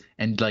those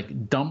and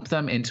like dump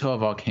them into a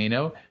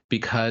volcano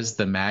because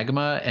the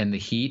magma and the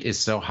heat is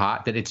so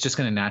hot that it's just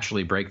going to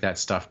naturally break that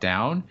stuff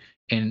down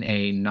in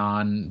a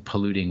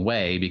non-polluting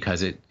way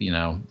because it,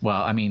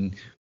 well, I mean,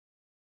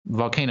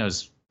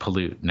 volcanoes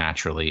pollute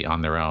naturally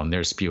on their own.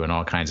 They're spewing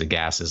all kinds of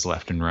gases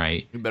left and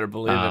right. You better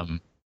believe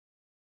it.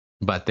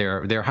 But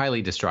they're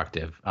highly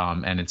destructive,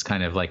 and it's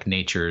kind of like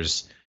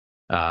nature's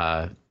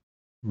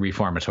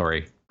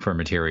reformatory for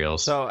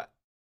materials. So,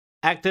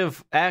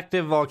 active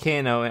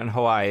volcano in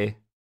Hawaii.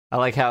 I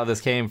like how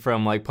this came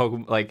from like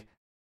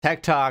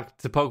Tech Talk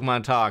to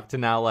Pokemon Talk to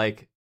now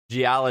like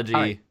geology.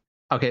 Right.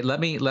 Okay, let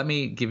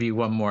me give you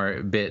one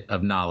more bit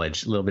of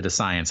knowledge, a little bit of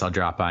science. I'll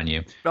drop on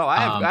you. Oh,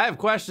 I have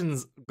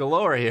questions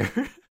galore here.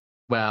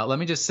 Well, let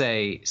me just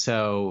say,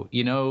 so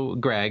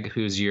Greg,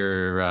 who's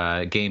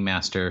your game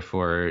master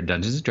for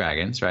Dungeons and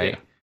Dragons, right? Yeah.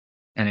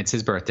 And it's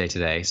his birthday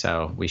today,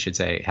 so we should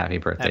say happy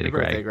birthday to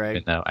Greg.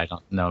 Even though I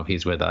don't know if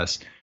he's with us.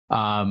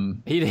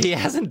 He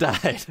hasn't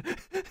died.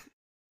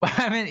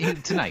 I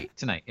mean, tonight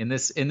in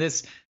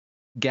this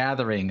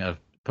gathering of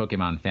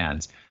Pokemon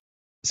fans.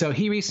 So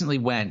he recently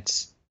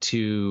went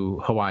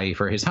to Hawaii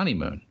for his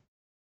honeymoon,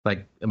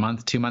 like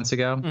 2 months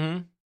ago. Mm-hmm.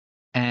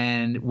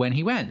 And when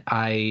he went,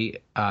 I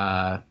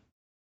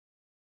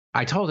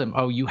told him,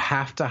 oh, you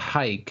have to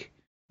hike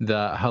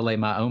the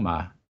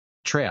Halemauma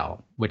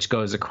Trail, which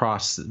goes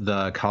across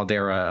the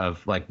caldera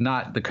of like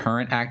not the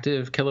current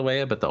active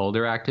Kilauea, but the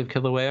older active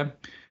Kilauea,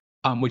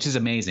 which is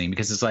amazing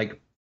because it's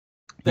like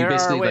there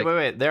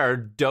are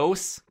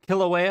dose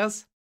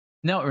Kilaueas.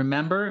 No,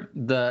 remember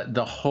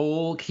the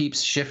hole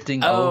keeps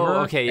shifting over.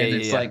 Okay, yeah, and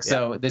it's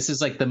so this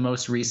is like the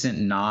most recent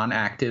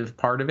non-active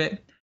part of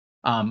it.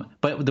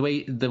 But the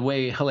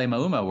way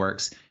Halemauma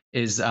works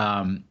is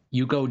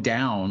you go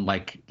down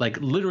like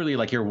literally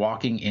like you're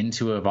walking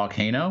into a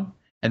volcano,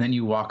 and then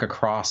you walk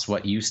across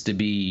what used to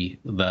be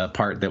the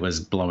part that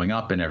was blowing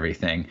up and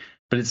everything.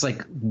 But it's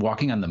like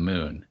walking on the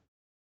moon.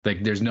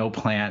 Like there's no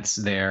plants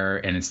there,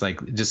 and it's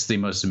like just the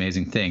most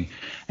amazing thing.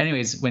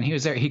 Anyways, when he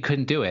was there, he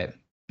couldn't do it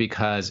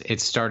because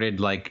it started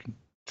like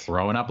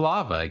throwing up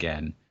lava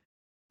again.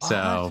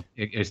 So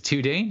it's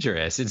too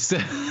dangerous. It's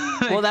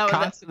well, that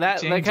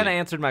kind of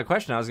answered my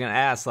question. I was going to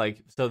ask,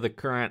 like, so the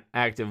current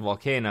active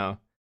volcano,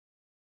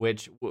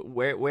 which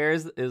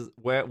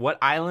what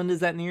island is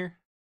that near?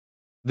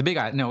 The Big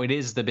Island. No, it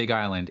is the Big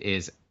Island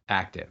is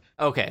active.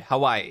 Okay,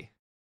 Hawaii.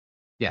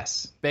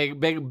 Yes. The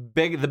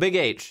Big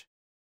H.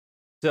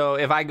 So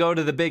if I go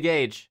to the Big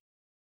H,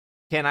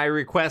 can I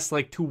request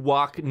like to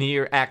walk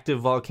near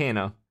active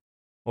volcano,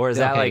 or is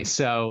that like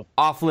so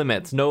off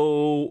limits?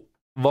 No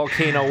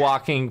volcano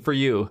walking for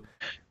you.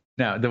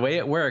 No, the way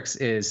it works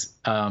is,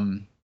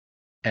 and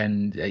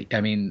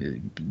I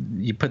mean,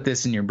 you put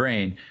this in your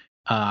brain.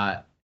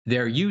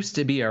 There used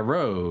to be a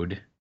road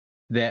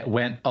that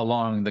went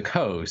along the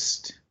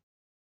coast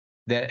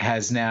that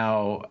has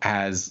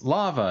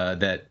lava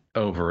that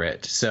over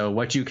it. So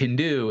what you can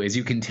do is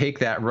you can take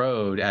that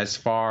road as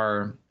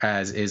far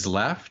as is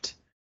left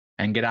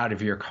and get out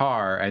of your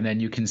car, and then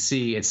you can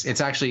see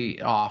it's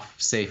actually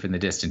off safe in the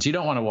distance. You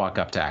don't want to walk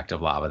up to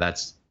active lava.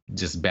 That's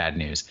just bad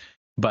news.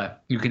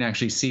 But you can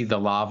actually see the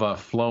lava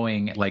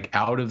flowing like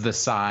out of the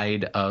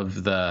side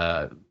of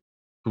the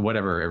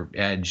whatever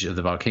edge of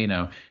the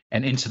volcano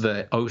and into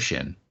the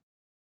ocean.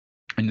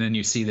 And then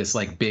you see this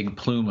like big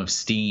plume of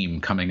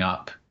steam coming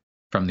up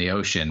from the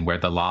ocean where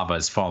the lava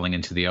is falling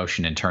into the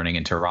ocean and turning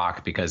into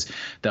rock because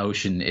the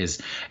ocean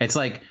it's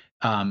like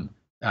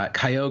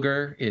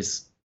Kyogre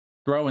is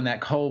throwing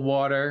that cold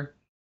water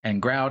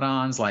and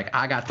Groudon's like,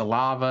 I got the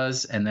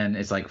lavas, and then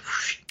it's like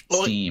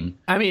steam.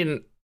 I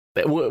mean,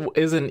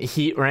 isn't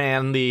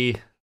Heatran the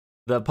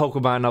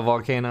Pokemon of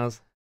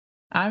volcanoes?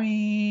 I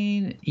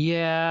mean,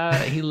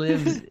 yeah, he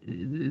lives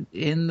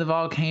in the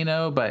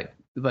volcano, but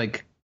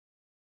like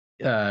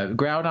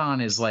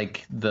Groudon is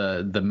like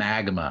the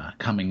magma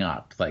coming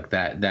up, like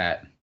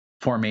that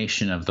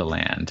formation of the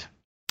land.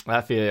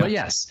 I feel. But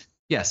yes,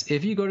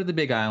 if you go to the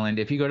Big Island,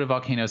 if you go to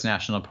Volcanoes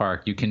National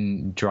Park, you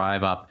can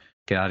drive up,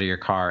 get out of your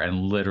car,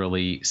 and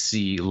literally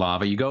see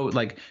lava. You go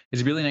like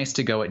it's really nice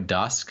to go at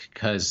dusk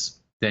because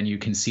then you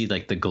can see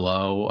like the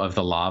glow of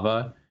the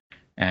lava,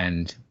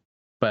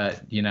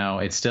 but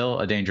it's still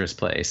a dangerous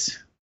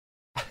place.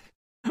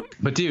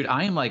 But dude,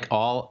 I am like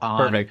all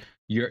on perfect.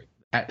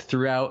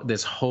 Throughout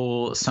this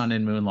whole Sun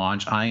and Moon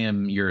launch, I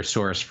am your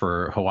source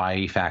for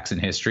Hawaii facts and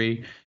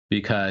history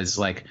because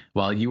like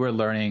while you were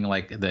learning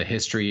like the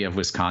history of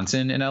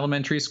Wisconsin in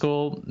elementary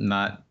school,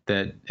 not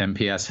that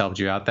MPS helped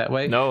you out that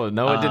way. No,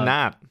 it did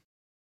not.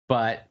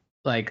 But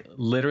like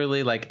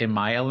literally like in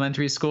my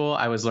elementary school,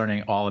 I was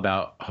learning all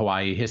about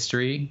Hawaii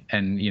history,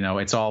 and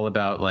it's all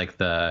about like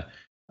the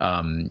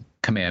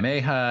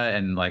Kamehameha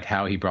and like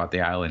how he brought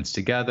the islands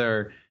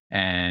together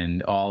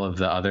and all of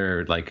the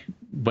other like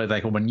but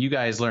like when you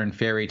guys learn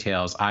fairy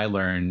tales, I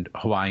learned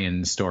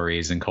Hawaiian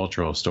stories and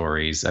cultural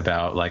stories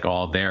about like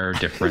all their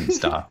different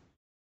stuff.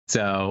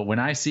 So when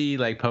I see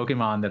like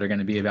Pokemon that are going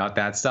to be about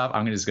that stuff,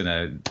 I'm just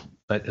going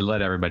to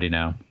let everybody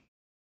know.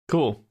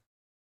 Cool.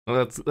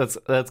 Well,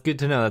 that's good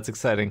to know. That's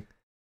exciting.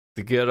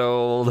 The good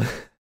old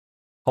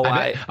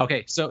Hawaii.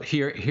 Okay, so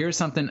here's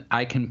something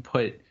I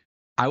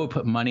would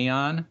put money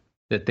on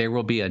that there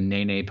will be a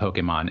Nene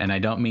Pokemon, and I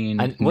don't mean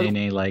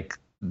Nene like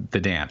the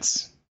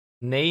dance.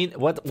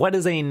 What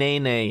is a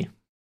Nene?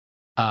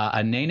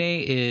 A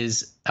Nene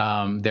is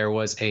there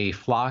was a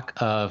flock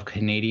of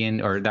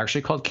Canadian, or they're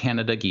actually called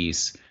Canada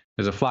geese.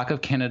 There's a flock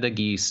of Canada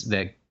geese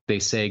that they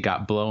say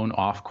got blown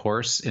off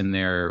course in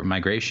their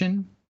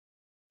migration,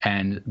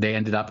 and they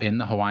ended up in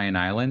the Hawaiian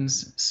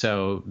Islands.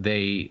 So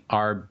they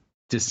are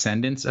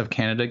descendants of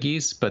Canada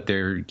geese, but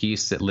they're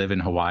geese that live in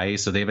Hawaii.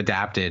 So they've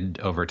adapted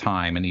over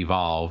time and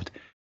evolved.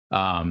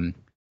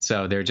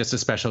 So they're just a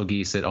special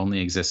geese that only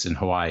exists in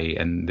Hawaii,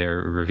 and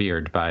they're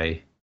revered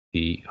by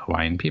the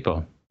Hawaiian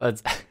people.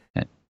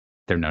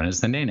 They're known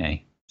as the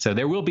Nene. So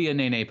there will be a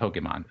Nene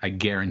Pokemon. I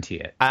guarantee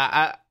it.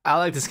 I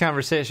like this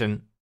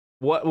conversation.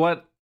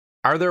 What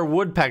are there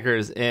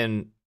woodpeckers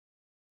in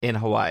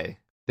Hawaii?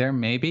 There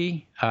may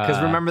be.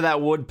 Because remember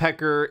that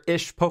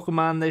woodpecker-ish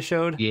Pokemon they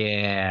showed?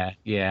 Yeah.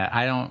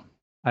 I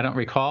don't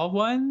recall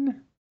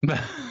one.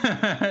 But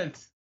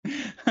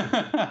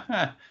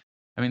I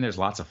mean, there's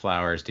lots of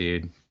flowers,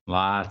 dude.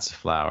 Lots of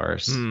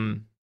flowers.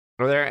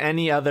 Are there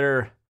any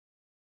other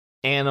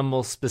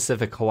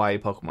animal-specific Hawaii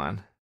Pokemon?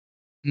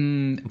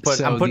 I'm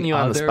putting you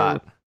on the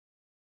spot.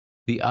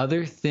 The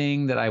other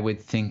thing that I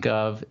would think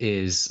of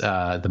is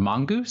the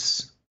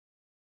mongoose.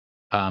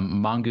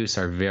 Mongoose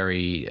are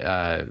very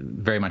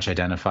much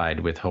identified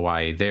with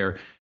Hawaii.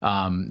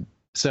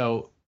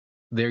 So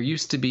there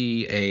used to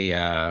be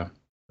a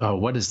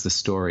what is the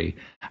story?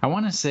 I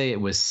want to say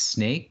it was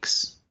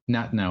snakes.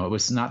 It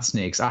was not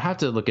snakes. I'll have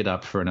to look it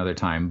up for another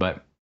time.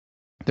 But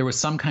there was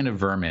some kind of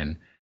vermin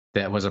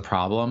that was a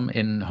problem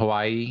in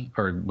Hawaii,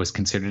 or was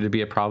considered to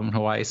be a problem in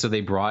Hawaii. So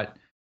they brought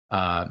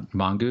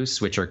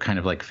mongoose, which are kind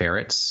of like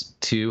ferrets,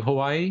 to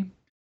Hawaii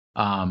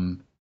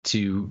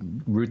to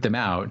root them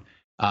out.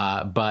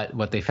 But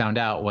what they found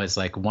out was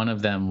like one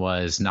of them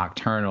was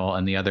nocturnal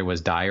and the other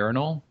was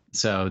diurnal.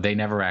 So they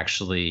never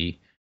actually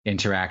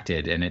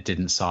interacted, and it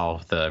didn't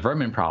solve the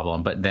vermin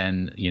problem. But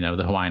then,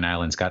 the Hawaiian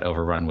Islands got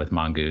overrun with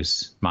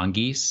mongoose.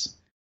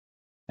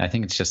 I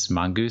think it's just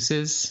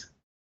mongooses,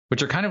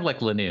 which are kind of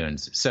like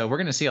Lanoons. So we're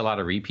going to see a lot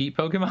of repeat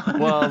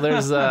Pokemon. Well,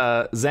 there's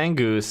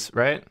Zangoose,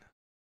 right?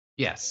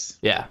 Yes.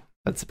 Yeah,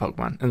 that's a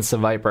Pokemon. And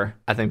Seviper.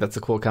 I think that's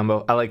a cool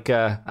combo. I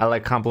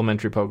like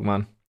complementary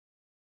Pokemon.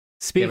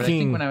 Speaking, but I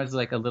think when I was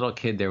like a little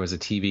kid, there was a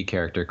TV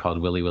character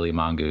called Willy Willy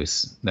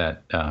Mongoose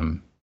that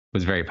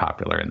was very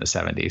popular in the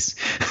 70s.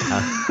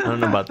 I don't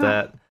know about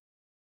that.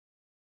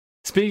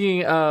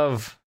 Speaking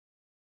of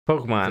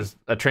Pokemon,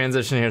 a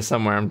transition here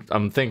somewhere.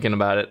 I'm thinking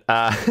about it.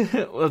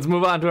 Let's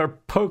move on to our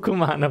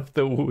Pokemon of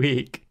the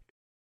week.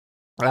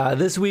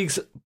 This week's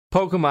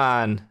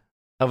Pokemon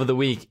of the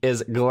week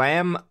is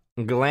Glammeow.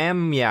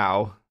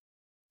 Glammeow.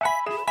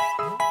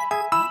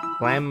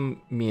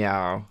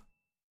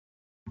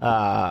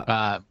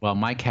 Well,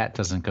 my cat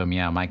doesn't go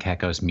meow. My cat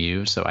goes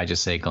mew, so I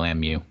just say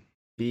Glammew.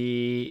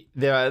 The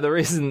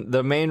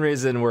main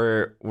reason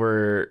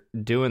we're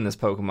doing this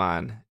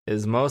Pokemon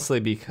is mostly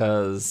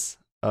because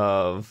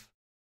of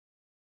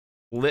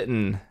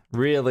Litten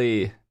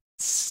really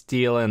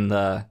stealing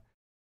the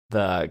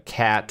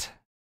cat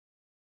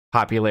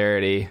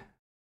popularity.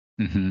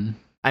 Mm-hmm.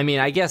 I mean,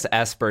 I guess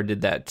Esper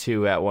did that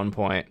too at one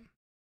point.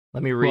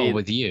 Let me read. Well,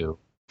 with you.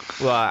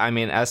 Well, I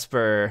mean,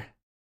 Esper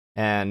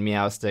and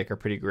Meowstic are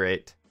pretty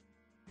great.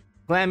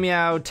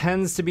 Glammeow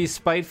tends to be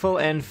spiteful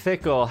and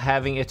fickle,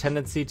 having a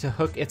tendency to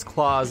hook its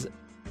claws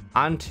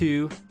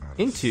into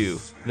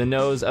the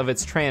nose of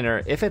its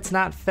trainer if it's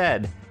not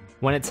fed.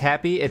 When it's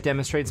happy, it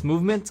demonstrates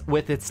movement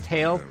with its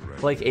tail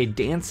like a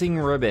dancing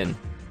ribbon.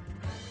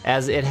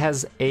 As it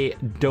has a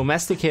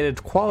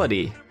domesticated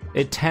quality,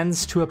 it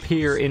tends to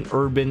appear in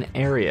urban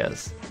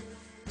areas.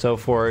 So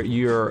for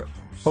your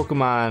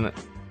Pokemon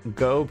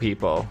Go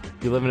people,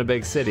 you live in a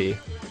big city,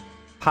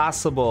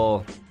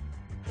 possible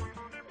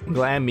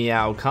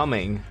Glammeow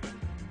coming,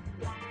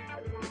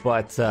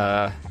 but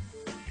I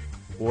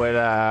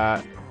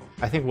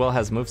think Will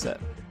has moveset.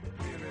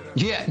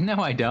 Yeah, no,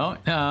 I don't.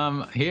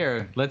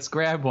 Here, let's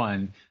grab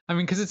one. I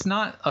mean, because it's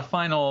not a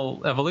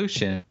final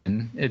evolution.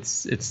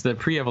 It's the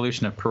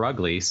pre-evolution of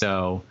Purugly.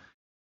 So,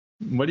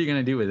 what are you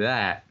gonna do with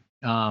that?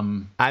 I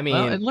mean,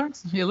 well, it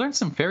learns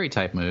some fairy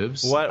type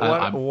moves. What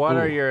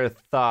are your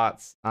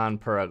thoughts on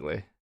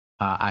Purugly?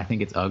 I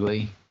think it's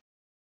ugly.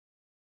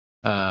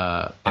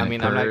 I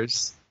mean,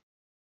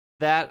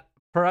 that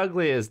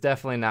Purugly is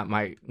definitely not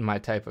my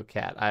type of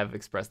cat. I've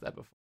expressed that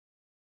before.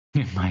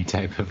 My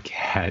type of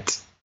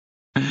cat.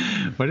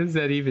 What does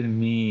that even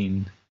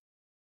mean?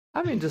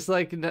 I mean, just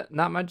like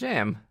not my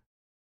jam.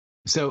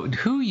 So,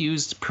 who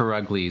used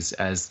Puruglys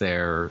as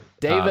their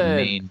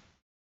David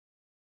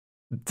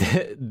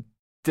main?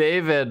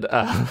 David.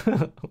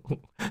 No,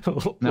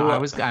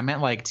 I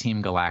meant like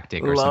Team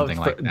Galactic or something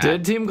like that.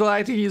 Did Team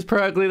Galactic use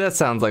Perugly? That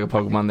sounds like a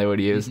Pokemon they would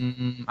use.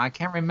 I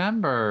can't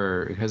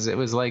remember because it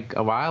was like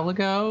a while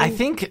ago. I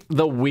think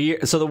the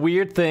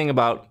weird thing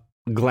about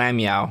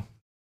Glameow,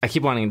 I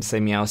keep wanting to say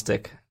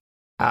Meowstic.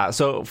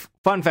 So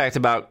fun fact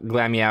about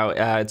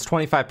Glameow, it's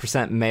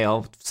 25%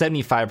 male,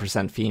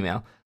 75%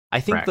 female. I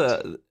think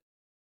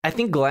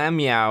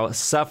Glameow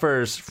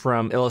suffers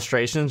from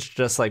illustrations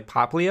just like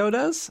Popplio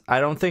does. I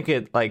don't think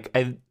it like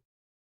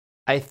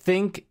I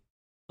think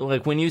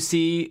like when you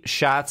see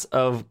shots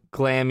of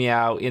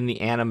Glameow in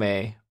the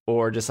anime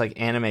or just like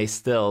anime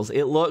stills,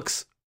 it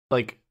looks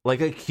like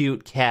a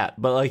cute cat.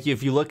 But like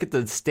if you look at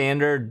the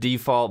standard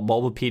default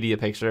Bulbapedia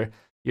picture,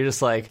 you're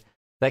just like,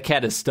 that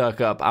cat is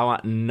stuck up. I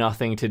want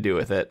nothing to do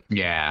with it.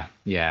 Yeah.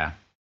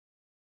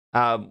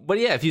 But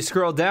yeah, if you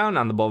scroll down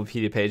on the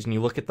Bulbapedia page and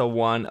you look at the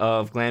one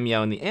of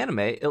Glameow in the anime,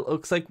 it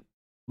looks like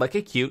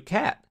a cute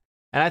cat.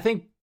 And I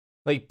think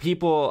like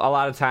people, a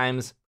lot of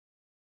times,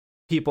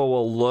 people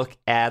will look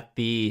at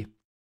the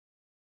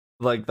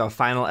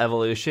final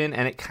evolution,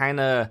 and it kind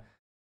of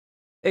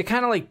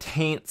like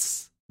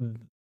taints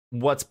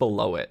what's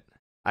below it.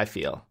 I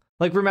feel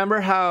like, remember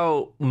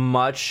how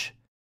much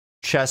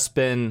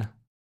Chespin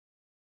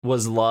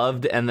was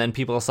loved, and then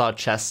people saw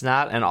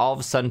Chestnut, and all of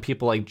a sudden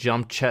people like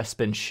jumped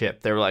Chespin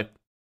ship. They were like,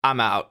 I'm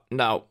out.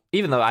 No,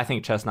 even though I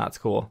think Chestnut's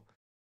cool.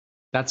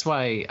 That's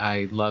why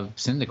I love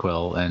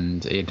Cyndaquil,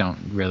 and I don't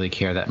really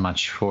care that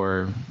much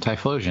for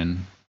Typhlosion.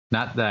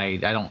 Not that I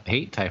don't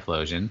hate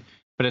Typhlosion,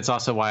 but it's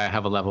also why I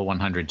have a level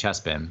 100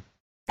 Chespin.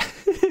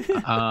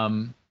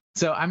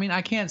 So, I mean,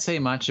 I can't say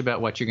much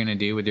about what you're going to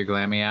do with your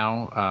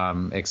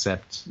Glameow,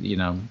 except,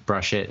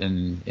 brush it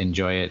and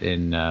enjoy it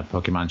in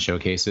Pokemon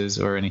showcases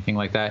or anything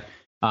like that.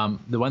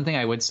 The one thing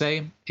I would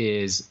say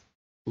is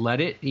let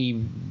it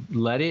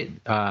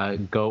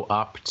go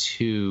up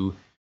to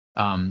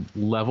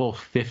level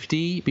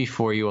 50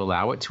 before you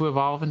allow it to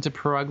evolve into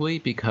Perugly,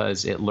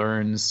 because it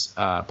learns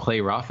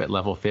Play Rough at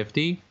level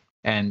 50,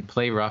 and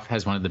Play Rough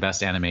has one of the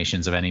best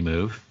animations of any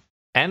move.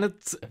 And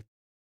it's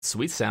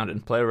sweet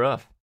sounding, Play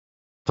Rough.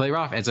 Play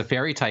Rough, it's a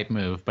fairy type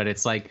move, but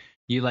it's like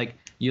you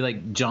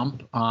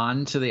jump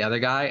on to the other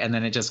guy, and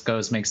then it just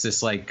makes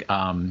this like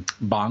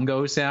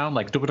bongo sound,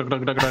 like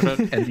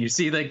and you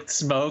see like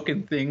smoke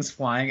and things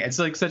flying. It's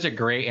like such a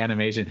great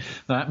animation.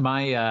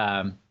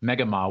 My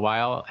Mega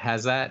Mawile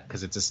has that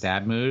because it's a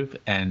stab move,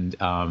 and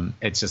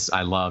it's just,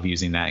 I love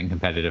using that in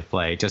competitive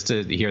play, just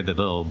to hear the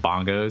little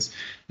bongos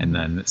and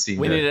then see.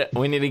 We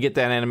need to get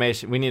that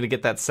animation. We need to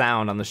get that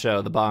sound on the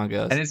show, the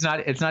bongos. And it's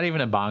not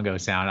even a bongo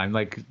sound. I'm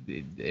like,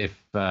 if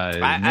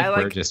Nick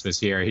Burgess was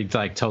here, he'd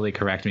like totally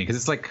correct me, because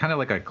it's like kind of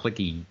like a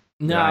clicky.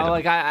 No,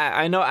 like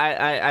I know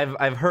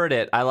I've heard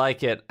it. I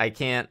like it. I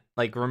can't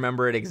like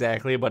remember it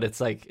exactly, but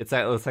it's like at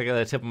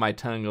the tip of my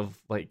tongue of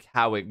like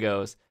how it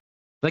goes.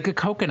 Like a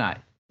coconut.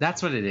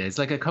 That's what it is.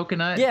 Like a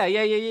coconut.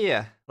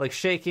 Yeah. Like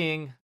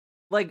shaking,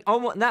 like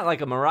almost not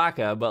like a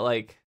maraca, but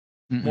like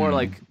more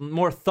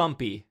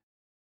thumpy.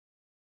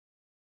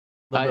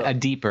 A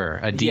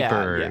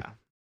deeper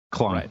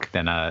clunk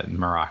than a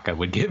maraca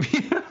would give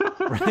you.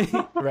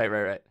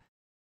 Right.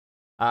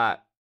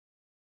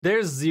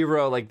 There's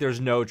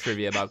no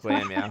trivia about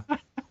Glameow.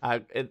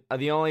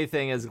 The only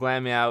thing is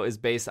Glameow is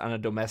based on a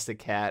domestic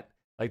cat,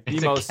 like the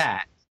most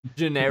cat.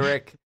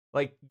 Generic.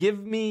 Like,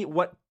 give me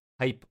what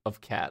type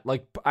of cat.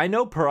 Like, I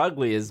know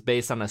Perugly is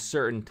based on a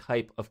certain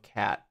type of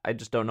cat. I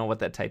just don't know what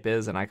that type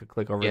is, and I could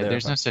click over there. Yeah,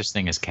 there's no such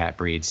thing as cat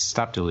breeds.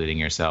 Stop deluding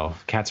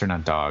yourself. Cats are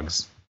not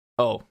dogs.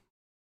 Oh,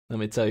 let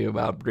me tell you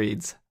about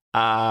breeds.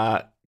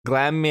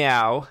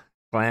 Glameow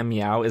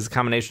is a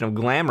combination of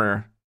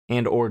glamour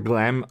and or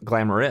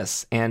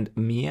glamorous and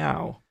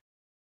meow.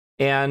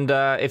 And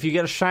if you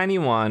get a shiny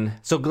one,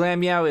 so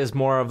Glameow is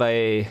more of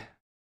I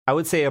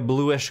would say a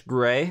bluish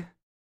gray.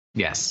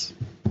 Yes.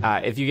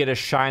 If you get a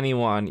shiny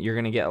one, you're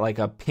going to get like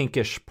a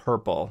pinkish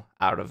purple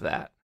out of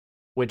that,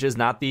 which is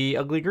not the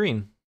ugly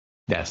green.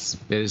 Yes,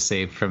 it is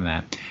saved from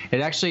that.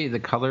 It actually, the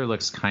color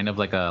looks kind of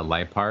like a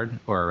Liepard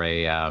or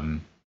a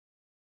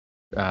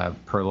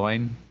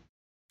Purloin.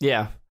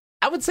 Yeah.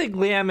 I would say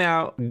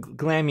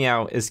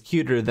Glameow is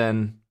cuter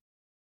than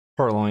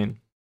Purloin.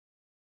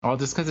 Well,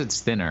 just because it's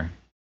thinner.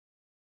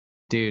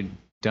 Dude,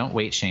 don't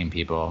weight shame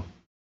people.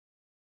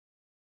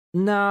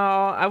 No,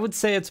 I would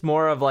say it's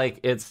more of like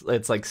it's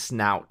like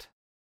snout.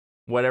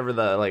 Whatever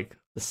the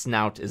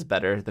snout is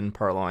better than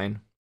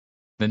Purloin.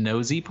 The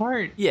nosy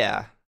part?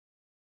 Yeah.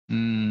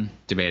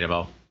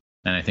 Debatable.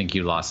 And I think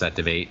you lost that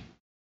debate.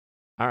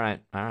 All right.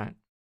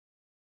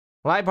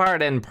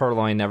 Liepard and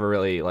Purloin never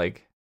really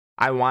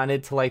I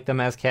wanted to like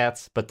them as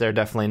cats, but they're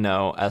definitely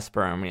no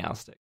Esper or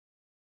Meowstic.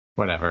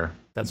 Whatever.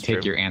 That's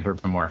Take true. your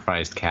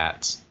anthropomorphized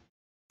cats.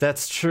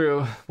 That's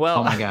true. Well,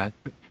 oh my god.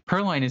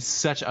 Purloin is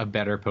such a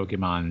better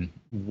Pokemon.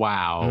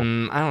 Wow.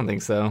 I don't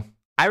think so.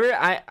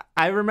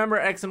 I remember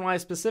X and Y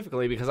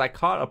specifically because I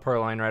caught a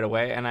Purloin right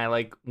away and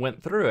I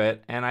went through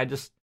it and I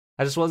just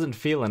wasn't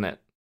feeling it.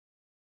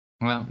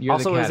 Well, you're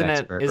also, the cat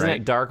expert, isn't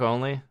right? it dark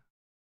only?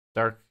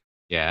 Dark.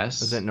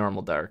 Yes. Is it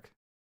normal dark?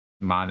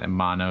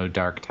 Mono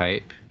dark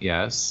type.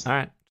 Yes. All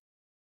right.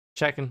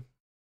 Checking.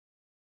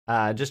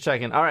 Just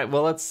checking. All right.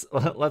 Well,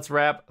 let's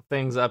wrap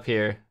things up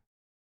here.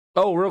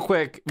 Oh, real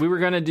quick, we were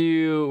gonna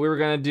do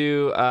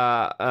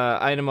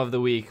item of the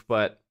week,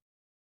 but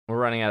we're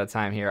running out of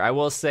time here. I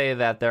will say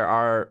that there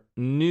are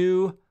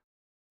new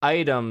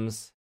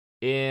items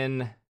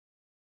in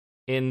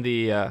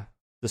the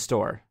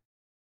store.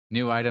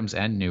 New items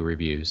and new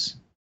reviews.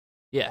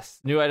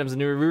 Yes, new items and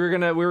new. We were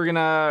gonna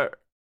refry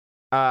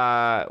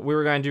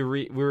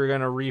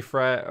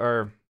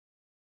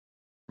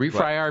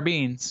our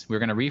beans. We're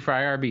gonna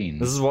refry our beans.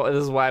 This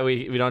is why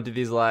we don't do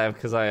these live,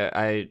 because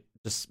I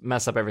just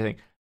mess up everything.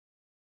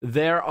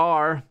 There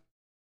are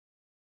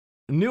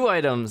new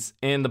items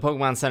in the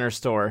Pokemon Center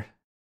store.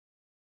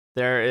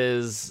 There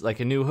is like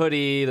a new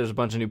hoodie. There's a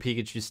bunch of new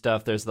Pikachu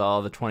stuff. There's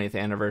all the 20th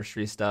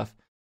anniversary stuff.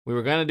 We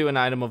were gonna do an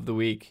item of the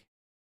week.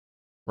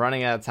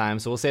 Running out of time,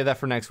 so we'll save that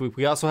for next week.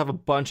 We also have a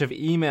bunch of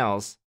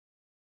emails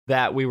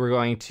that we were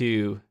going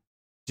to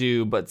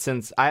do, but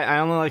since I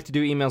only like to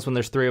do emails when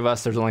there's 3 of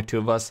us, there's only 2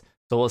 of us,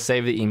 so we'll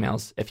save the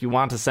emails. If you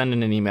want to send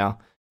in an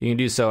email, you can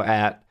do so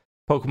at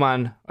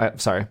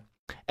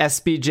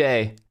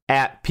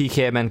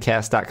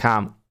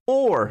sbj@pkmncast.com,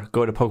 or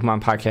go to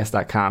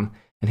pokemonpodcast.com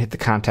and hit the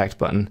contact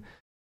button.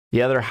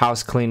 The other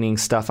house cleaning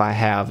stuff I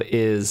have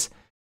is,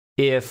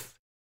 if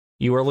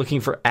you are looking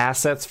for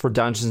assets for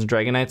Dungeons &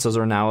 Dragonites, those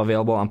are now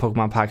available on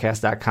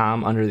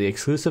PokemonPodcast.com under the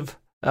exclusive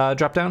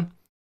dropdown.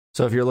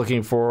 So if you're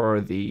looking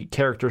for the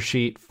character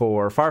sheet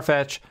for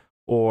Farfetch,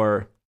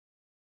 or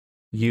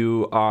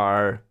you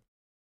are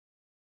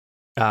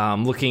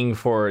looking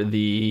for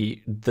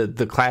the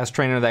class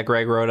trainer that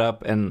Greg wrote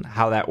up and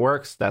how that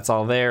works, that's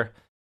all there.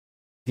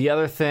 The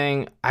other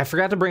thing I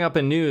forgot to bring up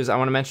in news I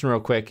want to mention real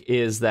quick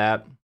is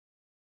that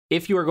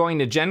if you are going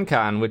to Gen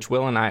Con, which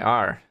Will and I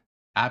are.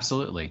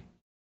 Absolutely.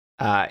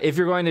 If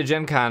you're going to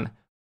Gen Con,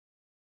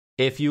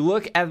 if you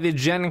look at the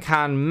Gen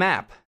Con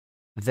map,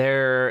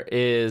 there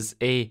is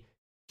a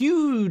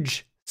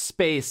huge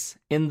space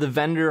in the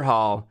vendor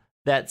hall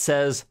that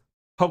says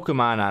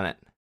Pokemon on it.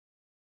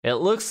 It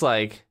looks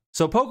like,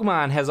 so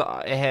Pokemon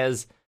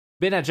has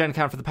been at Gen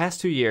Con for the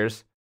past 2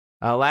 years.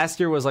 Last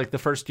year was like the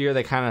first year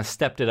they kind of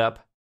stepped it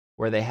up,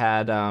 where they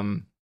had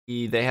their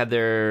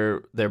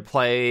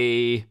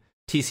play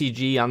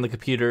TCG on the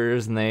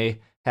computers, and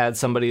they had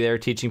somebody there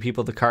teaching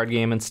people the card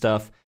game and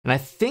stuff. And I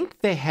think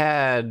they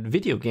had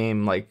video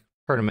game like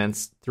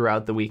tournaments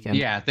throughout the weekend.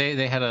 Yeah,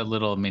 they had a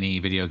little mini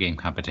video game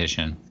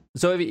competition.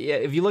 So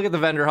if you look at the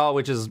vendor hall,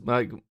 which is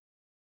like,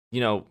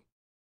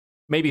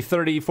 maybe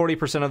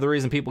 30-40% of the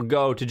reason people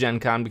go to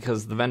Gen Con,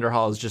 because the vendor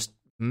hall is just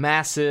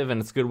massive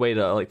and it's a good way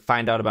to like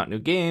find out about new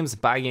games,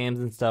 buy games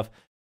and stuff.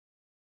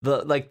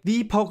 The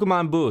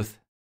Pokemon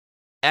booth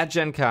at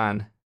Gen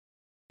Con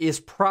is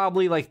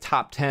probably like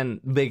top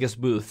 10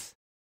 biggest booths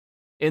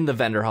in the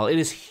vendor hall. It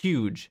is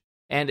huge.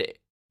 And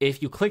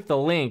if you click the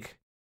link,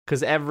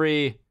 because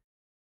every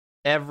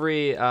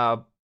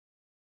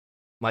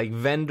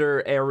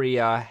vendor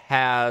area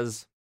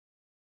has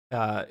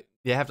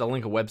you have to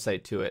link a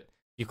website to it.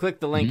 You click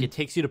the link, It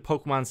takes you to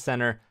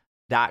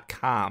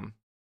PokemonCenter.com.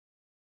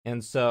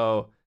 And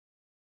so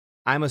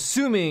I'm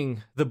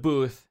assuming the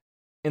booth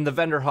in the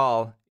vendor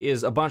hall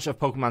is a bunch of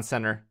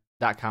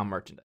PokemonCenter.com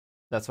merchandise.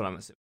 That's what I'm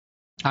assuming.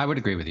 I would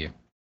agree with you.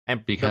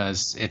 And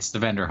because it's the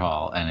vendor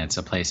hall and it's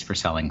a place for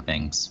selling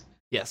things.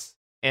 Yes.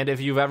 And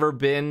if you've ever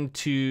been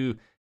to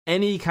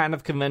any kind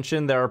of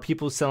convention, there are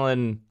people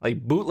selling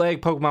like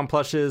bootleg Pokemon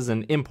plushes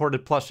and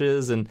imported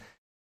plushes, and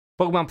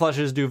Pokemon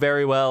plushes do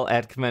very well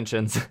at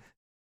conventions.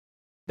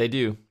 They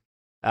do.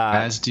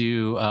 As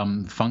do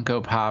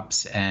Funko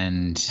Pops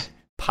and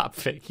pop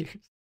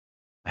figures.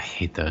 I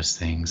hate those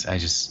things. I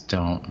just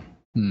don't.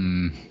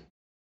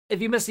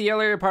 If you missed the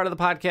earlier part of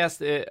the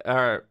podcast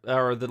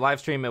or the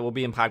live stream, it will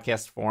be in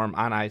podcast form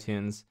on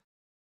iTunes.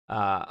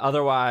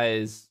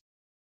 Otherwise,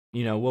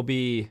 we'll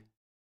be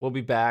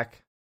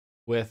back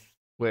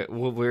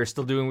we're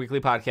still doing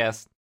weekly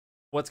podcasts.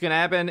 What's going to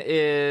happen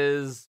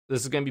is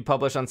this is going to be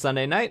published on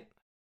Sunday night,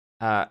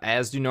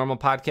 as do normal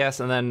podcasts,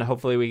 and then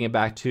hopefully we can get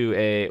back to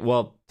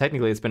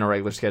technically it's been a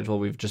regular schedule.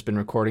 We've just been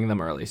recording them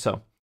early.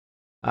 So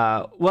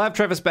we'll have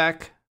Travis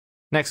back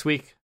next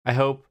week, I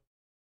hope.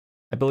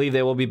 I believe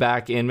they will be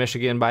back in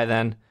Michigan by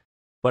then.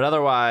 But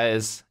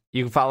otherwise,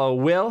 you can follow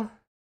Will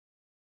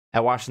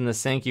at Washington the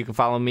Sink. You can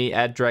follow me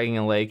at Dragging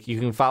a Lake. You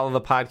can follow the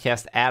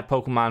podcast at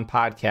Pokemon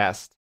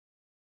Podcast.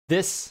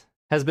 This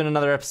has been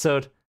another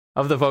episode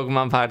of the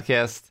Pokemon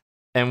Podcast,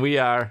 and we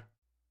are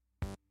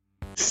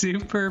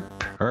Super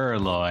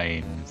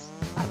Purloins.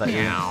 I thought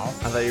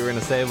you were going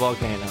to say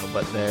Volcano,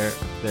 but there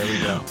we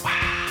go.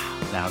 Wow.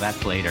 Now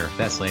that's later.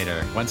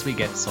 Once we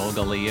get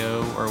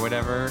Solgaleo or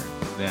whatever,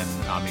 then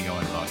I'll be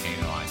going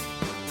Volcano on.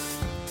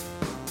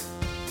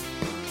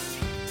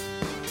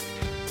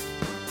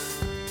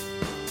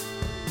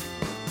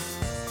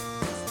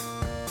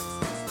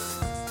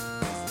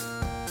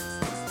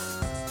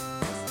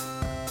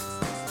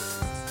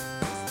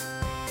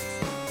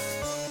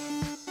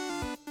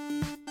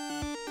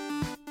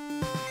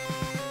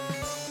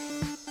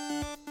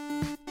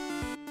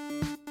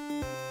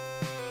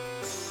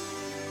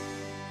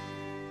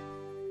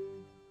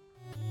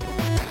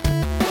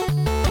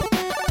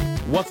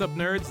 What's up,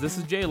 nerds? This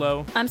is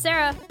J-Lo. I'm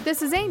Sarah.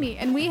 This is Amy,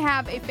 and we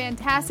have a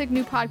fantastic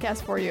new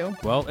podcast for you.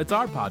 Well, it's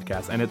our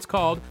podcast, and it's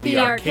called The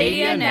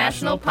Arcadia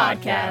National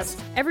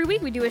Podcast. Every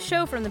week we do a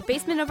show from the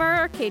basement of our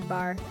arcade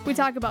bar. We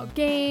talk about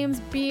games,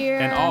 beer,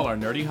 and all our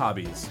nerdy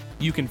hobbies.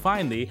 You can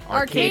find the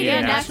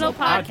Arcadia National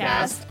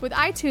Podcast with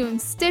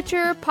iTunes,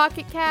 Stitcher,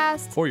 Pocket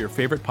Cast, or your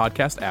favorite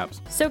podcast apps.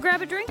 So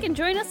grab a drink and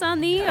join us on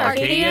the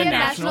Arcadia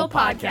National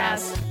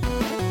Podcast.